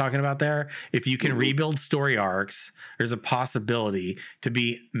IPEZ is talking about there. If you can rebuild story arcs, there's a possibility to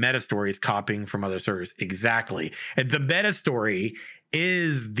be meta stories copying from other servers. Exactly. And the meta story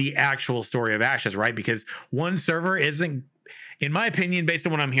is the actual story of Ashes, right? Because one server isn't, in my opinion, based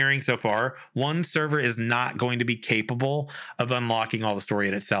on what I'm hearing so far, one server is not going to be capable of unlocking all the story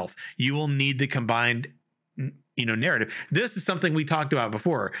in itself. You will need the combined narrative. This is something we talked about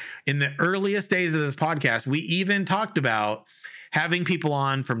before. In the earliest days of this podcast, we even talked about having people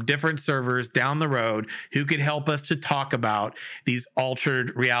on from different servers down the road who could help us to talk about these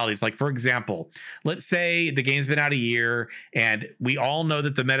altered realities. Like, for example, let's say the game's been out a year and we all know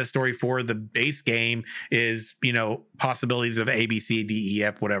that the meta story for the base game is, possibilities of A, B, C, D, E,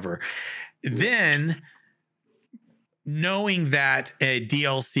 F, whatever. Then knowing that a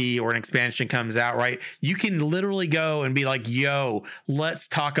DLC or an expansion comes out, right? You can literally go and be like, yo, let's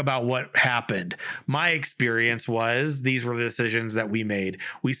talk about what happened. My experience was these were the decisions that we made.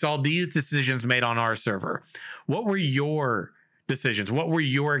 We saw these decisions made on our server. What were your decisions? What were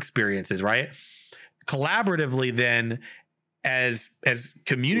your experiences, right? Collaboratively, then, as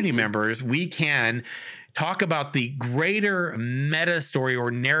community members, we can talk about the greater meta story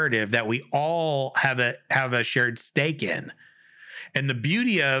or narrative that we all have a shared stake in. And the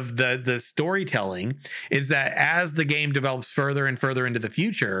beauty of the storytelling is that as the game develops further and further into the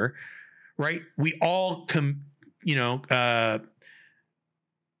future, right, we all in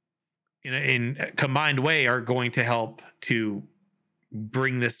a combined way are going to help to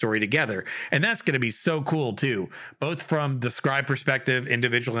bring this story together. And that's going to be so cool too, both from the scribe perspective,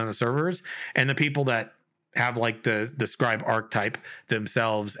 individually on the servers, and the people that have like the scribe archetype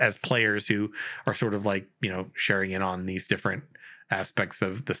themselves as players who are sort of like, sharing in on these different aspects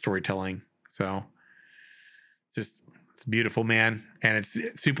of the storytelling. So it's beautiful, man. And it's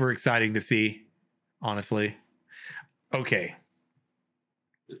super exciting to see, honestly. Okay.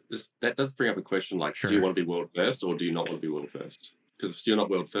 That does bring up a question like, sure. Do you want to be world first or do you not want to be world first? Because if you're not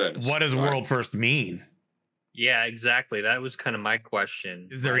world first. What does world first mean? Yeah, exactly. That was kind of my question.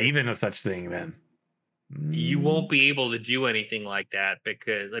 Is there even a such thing then? You won't be able to do anything like that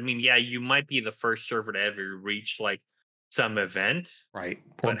because, you might be the first server to ever reach like some event. Right.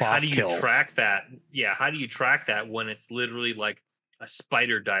 Or but how do you track that? Yeah. How do you track that when it's literally like a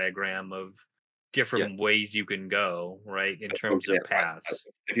spider diagram of different ways you can go, right? In terms of paths.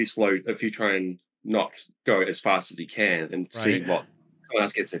 If you try and not go as fast as you can and see what someone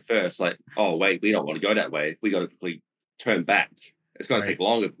else gets there first, like, oh wait, we don't want to go that way. We got to completely turn back. It's going to take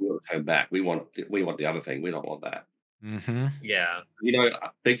longer if we want to turn back. We want the other thing. We don't want that. Mm-hmm. Yeah.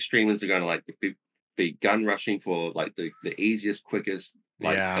 Big streamers are going to like be gun rushing for like the easiest, quickest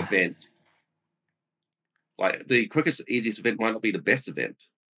event. Like the quickest, easiest event might not be the best event.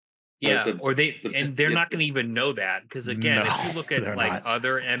 Yeah, they're not going to even know that because again, if you look at like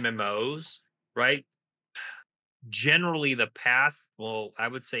other MMOs, right? Generally, the path, I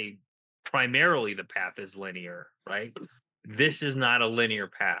would say primarily the path is linear, right? This is not a linear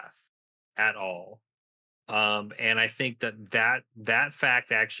path at all, and I think that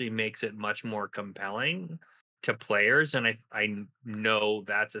fact actually makes it much more compelling to players. And I know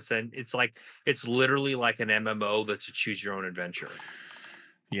that's it's literally like an MMO that's a choose your own adventure.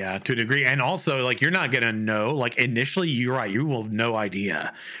 Yeah, to a degree. And also, like, you're not going to know, like, initially, you're right, you will have no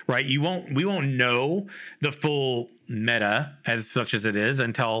idea, right? We won't know the full meta as such as it is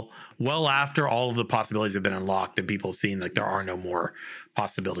until well after all of the possibilities have been unlocked and people have seen, like, there are no more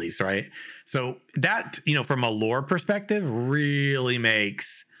possibilities, right? So that, from a lore perspective, really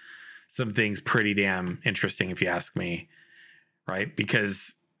makes some things pretty damn interesting, if you ask me, right?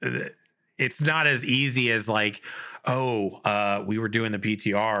 Because it's not as easy as, like, we were doing the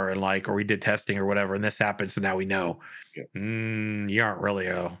PTR and or we did testing or whatever, and this happened, so now we know. Yeah. You aren't really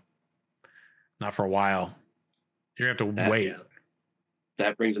not for a while. You're gonna have to wait.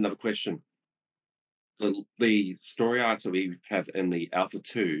 That brings another question. The story arcs that we have in the Alpha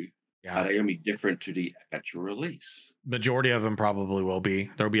 2, are they gonna be different to the actual release? Majority of them probably will be.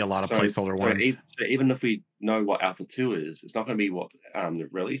 There'll be a lot of placeholder ones. So even if we know what Alpha 2 is, it's not going to be what the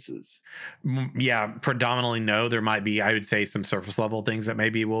release is. Yeah, predominantly no. There might be, I would say, some surface level things that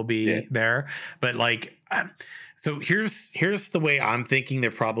maybe will be there. But so here's the way I'm thinking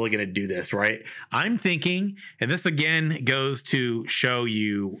they're probably going to do this, right? I'm thinking, and this again goes to show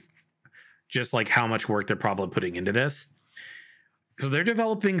you just like how much work they're probably putting into this. So they're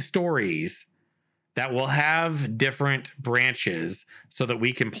developing stories that will have different branches so that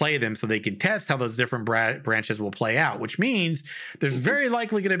we can play them, so they can test how those different branches will play out, which means there's very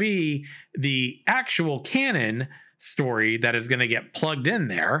likely going to be the actual canon story that is going to get plugged in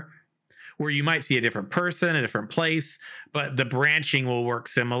there, where you might see a different person, a different place, but the branching will work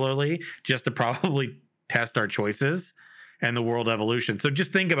similarly, just to probably test our choices and the world evolution. So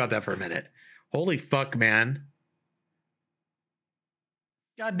just think about that for a minute. Holy fuck, man.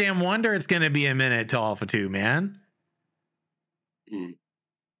 Goddamn wonder it's going to be a minute till Alpha 2, man.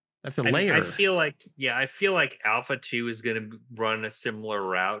 That's a layer. I feel like Alpha 2 is going to run a similar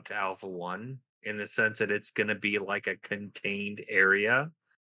route to Alpha 1 in the sense that it's going to be like a contained area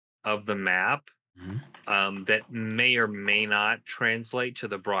of the map that may or may not translate to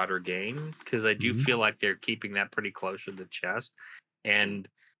the broader game, because I do feel like they're keeping that pretty close to the chest. And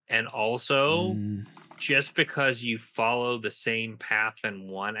also, just because you follow the same path in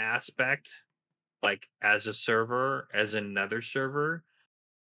one aspect, like as a server, as another server,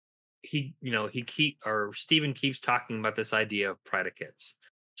 Steven keeps talking about this idea of predicates.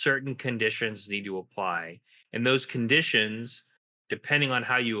 Certain conditions need to apply, and those conditions, depending on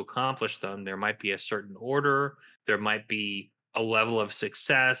how you accomplish them, there might be a certain order, there might be a level of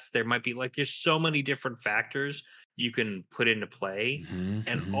success, there might be like there's so many different factors you can put into play.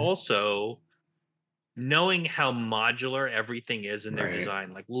 And also knowing how modular everything is in their Right.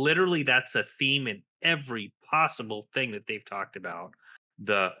 design, like literally that's a theme in every possible thing that they've talked about.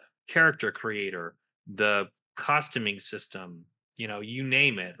 The character creator, the costuming system, you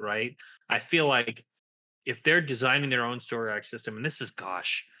name it, right? I feel like if they're designing their own story arc system, and this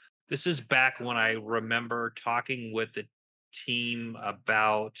is back when I remember talking with the team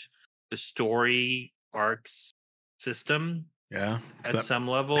about the story arcs system Yeah. at some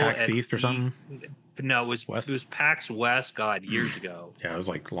level PAX at East or something? no, West? it was PAX West, God, years ago. Yeah, it was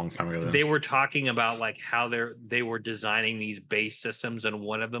like a long time ago. They were talking about like how they were designing these base systems, and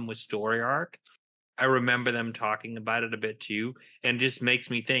one of them was story arc. I remember them talking about it a bit too, and just makes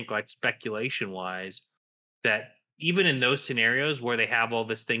me think, like speculation wise, that even in those scenarios where they have all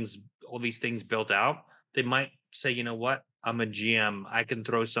these things built out, they might say, you know what, I'm a GM, I can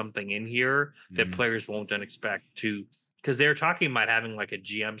throw something in here that players won't expect to, because they're talking about having like a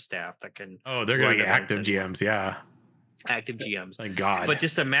GM staff that can. Oh, they're going to be active and GMs, yeah. Active GMs. Thank God. But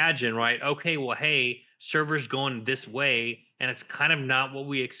just imagine, right? Okay, well, hey, server's going this way, and it's kind of not what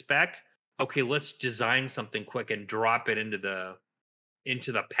we expect. Okay, let's design something quick and drop it into the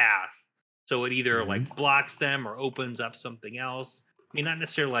path. So it either like blocks them or opens up something else. I mean, not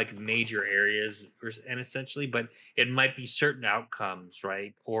necessarily like major areas and essentially, but it might be certain outcomes,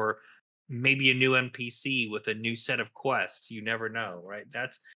 right? Or maybe a new NPC with a new set of quests. You never know, right?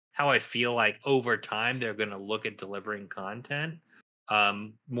 That's how I feel like over time they're going to look at delivering content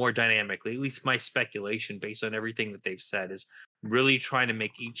more dynamically. At least my speculation based on everything that they've said is really trying to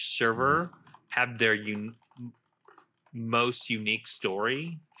make each server have their most unique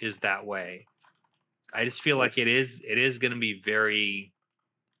story is that way. I just feel like it is going to be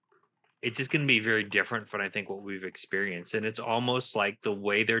it's just going to be very different from I think what we've experienced, and it's almost like the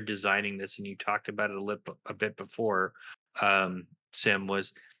way they're designing this, and you talked about it a bit before, Sim,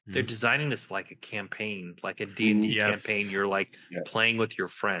 was they're designing this like a campaign, like a D&D campaign. You're like playing with your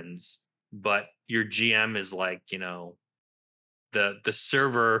friends, but your GM is like, the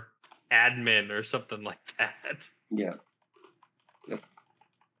server admin or something like that. Yeah.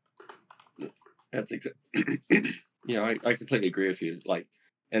 That's exactly. Yeah, I completely agree with you. Like,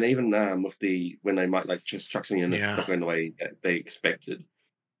 and even with when they might like just chuck something in that's not going the way that they expected.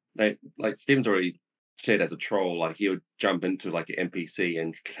 They like Steven's already said as a troll, like he would jump into like an NPC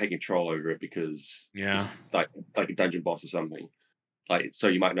and take control over it because it's like a dungeon boss or something. Like, so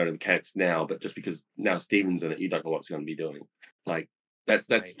you might know the mechanics now, but just because now Steven's in it, you don't know what he's going to be doing. Like that's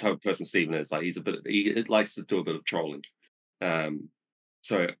the type of person Steven is. Like he likes to do a bit of trolling.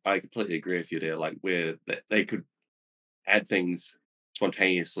 So I completely agree with you there. Like where they could add things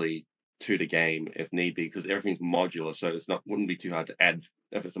spontaneously to the game if need be, because everything's modular, so wouldn't be too hard to add.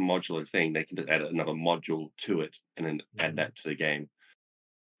 If it's a modular thing, they can just add another module to it and then add that to the game.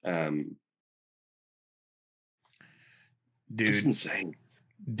 Dude, it's insane,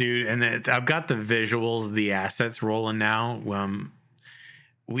 dude. And I've got the visuals, the assets rolling now.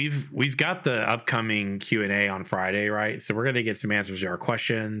 We've got the upcoming Q&A on Friday, right? So we're gonna get some answers to our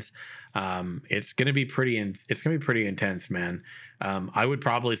questions. It's gonna be pretty intense, man. I would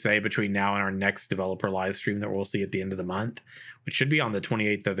probably say between now and our next developer live stream that we'll see at the end of the month, which should be on the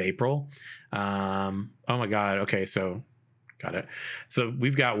 28th of April. Oh my God. Okay, so got it. So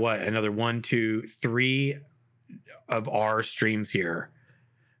we've got another 1, 2, 3 of our streams here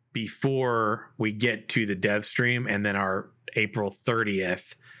before we get to the dev stream, and then our April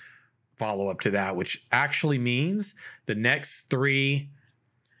 30th follow up to that, which actually means the next 3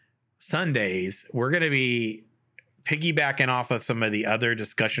 Sundays we're going to be piggybacking off of some of the other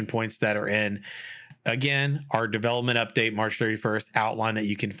discussion points that are in, again, our development update March 31st outline that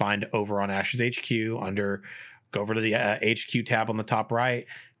you can find over on Ashes HQ. Go over to the HQ tab on the top right,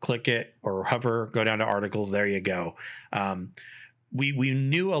 click it or hover, go down to articles. There you go. We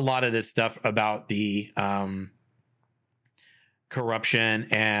knew a lot of this stuff about the corruption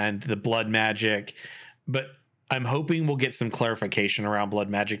and the blood magic, but I'm hoping we'll get some clarification around blood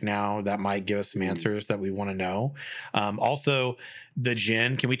magic now that might give us some answers that we want to know. Also, the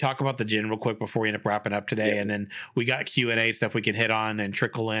Djinn. Can we talk about the Djinn real quick before we end up wrapping up today? Yeah. And then we got Q&A stuff we can hit on and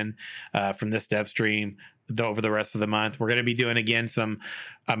trickle in from this dev stream over the rest of the month. We're going to be doing again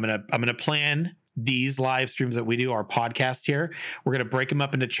I'm going to plan these live streams that we do, our podcast here, we're going to break them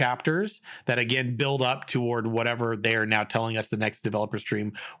up into chapters that again build up toward whatever they're now telling us the next developer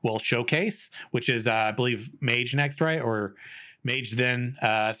stream will showcase, which is I believe Mage next, right? Or Mage then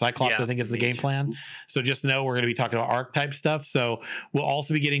Cyclops, I think is the game plan. So just know we're going to be talking about archetype stuff. So we'll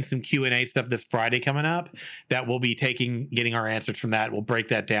also be getting some Q&A stuff this Friday coming up that we'll be getting our answers from that. We'll break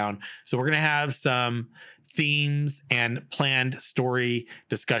that down. So we're going to have some themes and planned story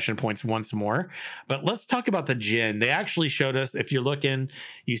discussion points once more. But let's talk about the Djinn. They actually showed us, if you're looking,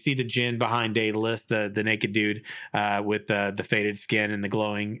 you see the Djinn behind Daedalus, the naked dude with the faded skin and the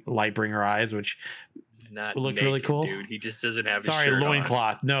glowing Lightbringer eyes, which not looked naked, really cool. Dude, he just doesn't have. Sorry, his shirt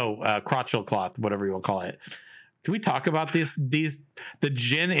loincloth. No, crotchal cloth, whatever you want to call it. Can we talk about the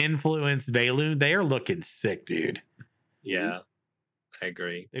Djinn influenced Valoon? They are looking sick, dude. Yeah, I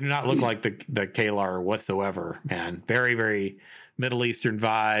agree. They do not look like the Kalar whatsoever, man. Very, very Middle Eastern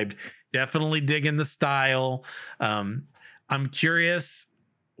vibe. Definitely digging the style. I'm curious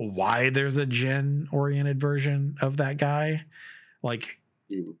why there's a Djinn oriented version of that guy. Like,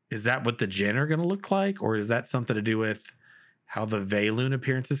 is that what the Djinn are going to look like? Or is that something to do with how the Valoon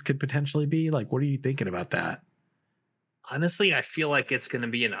appearances could potentially be? Like, what are you thinking about that? Honestly, I feel like it's going to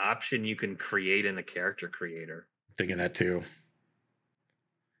be an option you can create in the character creator. Thinking that too.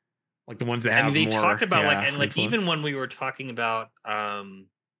 Like the ones that have they more, talked about influence. Even when we were talking about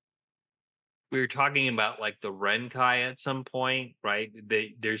like the Renkai at some point, right?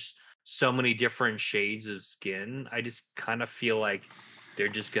 There's so many different shades of skin. I just kind of feel like they're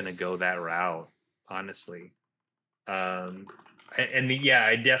just gonna go that route, honestly. I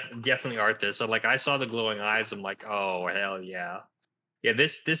definitely art this. So like I saw the glowing eyes, I'm like, oh hell yeah. Yeah,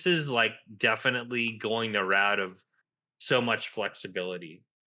 this is like definitely going the route of so much flexibility.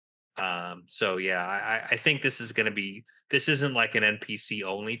 So yeah, I think this isn't like an NPC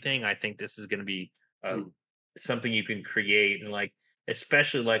only thing. I think this is gonna be something you can create, and like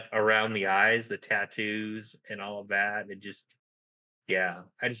especially like around the eyes, the tattoos and all of that. It just I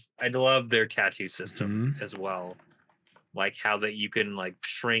love their tattoo system as well. Like how that you can like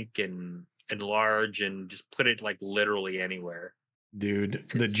shrink and enlarge and just put it like literally anywhere.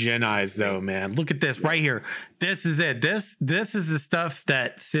 Dude, the Djinn eyes though, man. Look at this right here. This is it. This is the stuff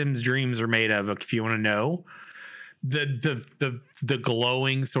that Sim's dreams are made of. If you want to know, the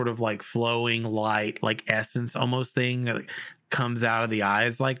glowing sort of like flowing light, like essence almost thing that comes out of the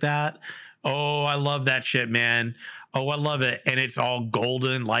eyes like that. Oh, I love that shit, man. Oh, I love it. And it's all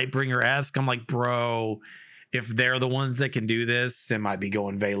golden, Lightbringer-esque. I'm like, bro, if they're the ones that can do this, it might be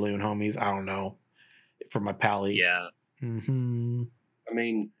going Valoon, homies. I don't know. For my pally. Yeah. Mm-hmm. I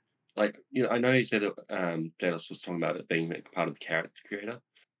mean, like, I know you said Dennis was talking about it being part of the character creator.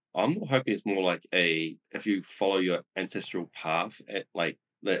 I'm hoping it's more like if you follow your ancestral path, like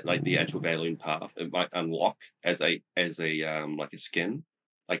the actual Valoon path, it might unlock as a like a skin,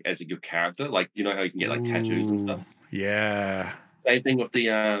 like as a good character. Like how you can get like tattoos and stuff. Yeah. Same thing with the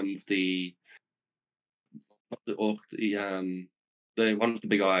one with the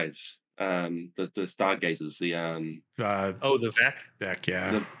big eyes. The stargazers, the Vec. Vec,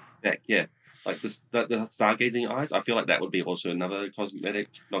 yeah. The Vec, yeah. Like the stargazing eyes, I feel like that would be also another not cosmetic,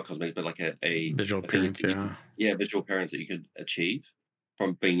 but like a visual appearance, visual appearance that you could achieve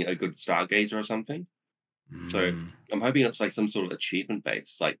from being a good stargazer or something. So I'm hoping it's like some sort of achievement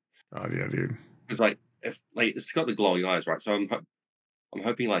based, like. Oh yeah, dude. Because like if like it's got the glowing eyes, right? So I'm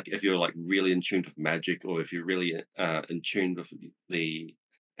hoping like if you're like really in tune with magic, or if you're really in tune with the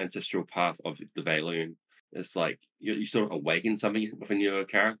ancestral path of the Valoon, it's like you sort of awaken something within your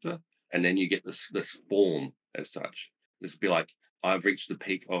character, and then you get this form as such. This would be like, I've reached the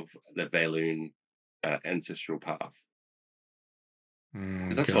peak of the Valoon ancestral path.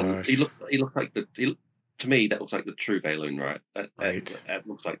 That's what he looks like. To me, that looks like the true Valoon, right? That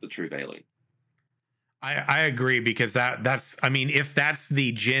looks like the true Valoon. I agree, because that's I mean, if that's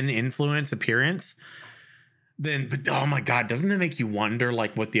the Djinn influence appearance, then oh my god, doesn't it make you wonder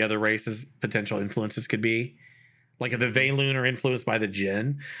like what the other races' potential influences could be? Like if the Valoon are influenced by the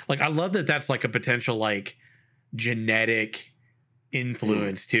Djinn. Like I love that that's like a potential like genetic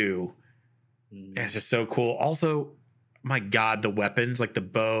influence too. It's just so cool. Also, my god, the weapons, like the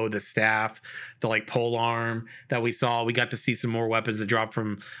bow, the staff, the like pole arm that we saw. We got to see some more weapons that dropped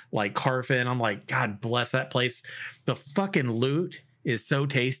from like Carphin. I'm like, God bless that place. The fucking loot is so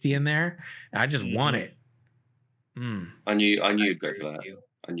tasty in there. I just want it. I knew you'd go for that.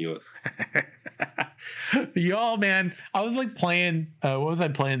 I knew it. Y'all, man, I was like playing. What was I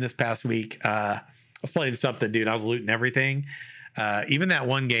playing this past week? I was playing something, dude. I was looting everything. Even that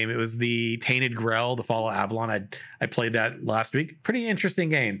one game, it was the Tainted Grail, the Fall of Avalon. I played that last week. Pretty interesting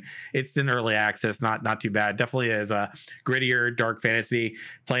game. It's in early access, not too bad. Definitely is a grittier, dark fantasy,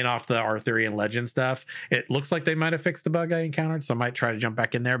 playing off the Arthurian legend stuff. It looks like they might have fixed the bug I encountered, so I might try to jump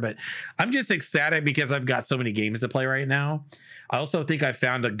back in there. But I'm just ecstatic because I've got so many games to play right now. I also think I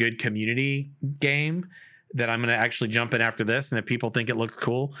found a good community game that I'm going to actually jump in after this. And if people think it looks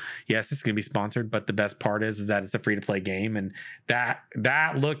cool, yes, it's going to be sponsored. But the best part is that it's a free to play game. And that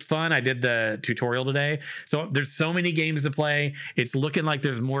looked fun. I did the tutorial today. So there's so many games to play. It's looking like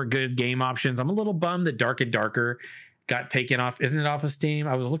there's more good game options. I'm a little bummed that Dark and Darker got taken off. Isn't it off of Steam?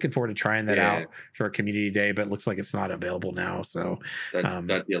 I was looking forward to trying that out for a community day, but it looks like it's not available now. So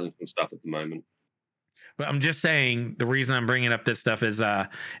they're dealing with stuff at the moment. But I'm just saying, the reason I'm bringing up this stuff is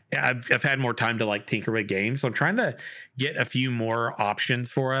I've had more time to like tinker with games. So I'm trying to get a few more options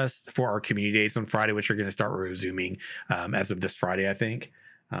for us for our community days on Friday, which are going to start resuming as of this Friday, I think.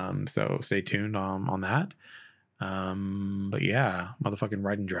 So stay tuned on that. But yeah, motherfucking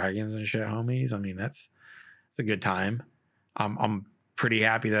riding dragons and shit, homies. I mean, it's a good time. I'm pretty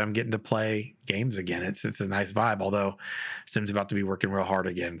happy that I'm getting to play games again. It's a nice vibe, although Sim's about to be working real hard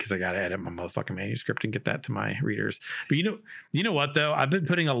again because I got to edit my motherfucking manuscript and get that to my readers. But you know what though? I've been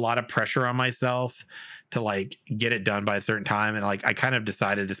putting a lot of pressure on myself to like get it done by a certain time, and like I kind of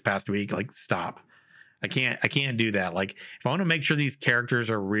decided this past week, like stop. I can't do that. Like if I want to make sure these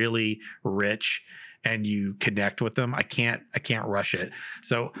characters are really rich and you connect with them, I can't rush it.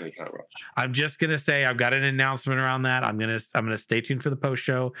 So I'm just gonna say I've got an announcement around that. I'm gonna stay tuned for the post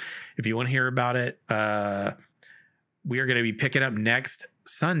show. If you want to hear about it, we are gonna be picking up next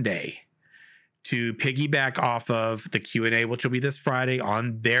Sunday to piggyback off of the Q&A, which will be this Friday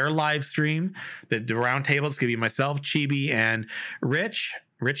on their live stream. The round table is gonna be myself, Chibi, and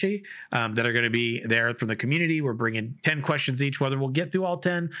Richie that are going to be there from the community. We're bringing 10 questions each. Whether we'll get through all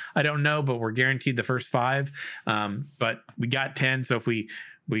 10, I don't know, but we're guaranteed the first 5. But we got 10. So if we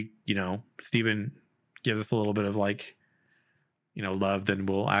Steven gives us a little bit of like, love, then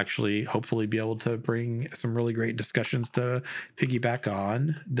we'll actually hopefully be able to bring some really great discussions to piggyback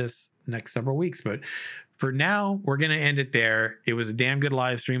on this next several weeks. But for now, we're going to end it there. It was a damn good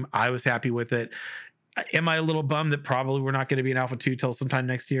live stream. I was happy with it. Am I a little bummed that probably we're not going to be in Alpha 2 till sometime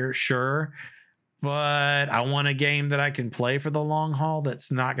next year? Sure. But I want a game that I can play for the long haul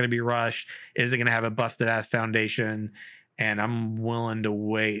that's not going to be rushed. Is it going to have a busted ass foundation? And I'm willing to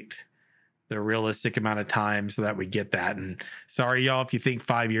wait the realistic amount of time so that we get that. And sorry, y'all, if you think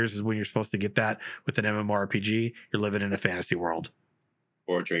 5 years is when you're supposed to get that with an MMORPG, you're living in a fantasy world.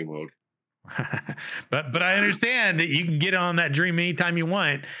 Or a dream world. but I understand that you can get on that dream anytime you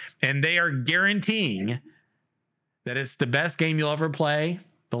want, and they are guaranteeing that it's the best game you'll ever play,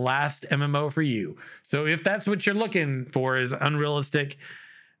 the last MMO for you. So if that's what you're looking for is unrealistic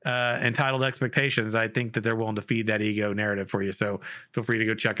entitled expectations, I think that they're willing to feed that ego narrative for you. So feel free to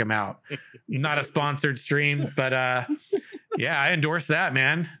go check them out. Not a sponsored stream, but yeah, I endorse that,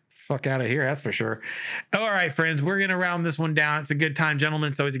 man. Fuck out of here, that's for sure. All right, friends, we're gonna round this one down. It's a good time, gentlemen.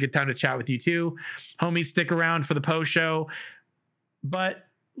 It's always a good time to chat with you too. Homies, stick around for the post show. But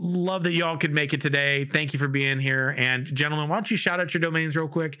love that y'all could make it today. Thank you for being here. And gentlemen, why don't you shout out your domains real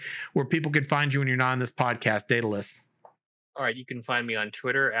quick where people can find you when you're not on this podcast, Daedalus. All right, you can find me on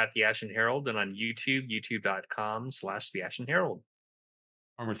Twitter at The Ashen Herald and on YouTube, youtube.com/The Ashen Herald.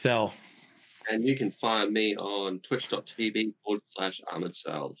 Armored Cell. And you can find me on twitch.tv/Armored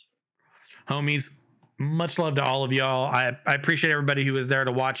Cell. Homies, much love to all of y'all. I appreciate everybody who was there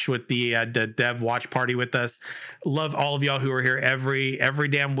to watch with the dev watch party with us. Love all of y'all who are here every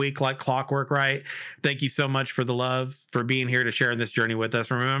damn week like clockwork, right? Thank you so much for the love, for being here to share in this journey with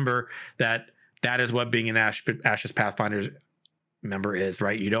us. Remember that is what being an Ashes Pathfinders member is,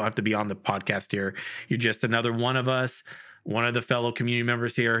 right? You don't have to be on the podcast here. You're just another one of us, one of the fellow community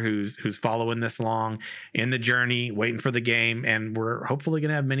members here who's following this along in the journey, waiting for the game, and we're hopefully going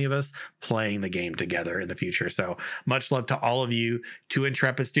to have many of us playing the game together in the future. So much love to all of you, to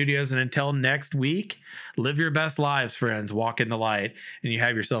Intrepid Studios, and until next week, live your best lives, friends. Walk in the light, and you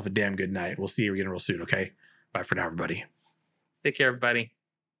have yourself a damn good night. We'll see you again real soon, okay? Bye for now, everybody. Take care, everybody.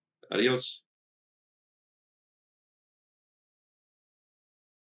 Adios.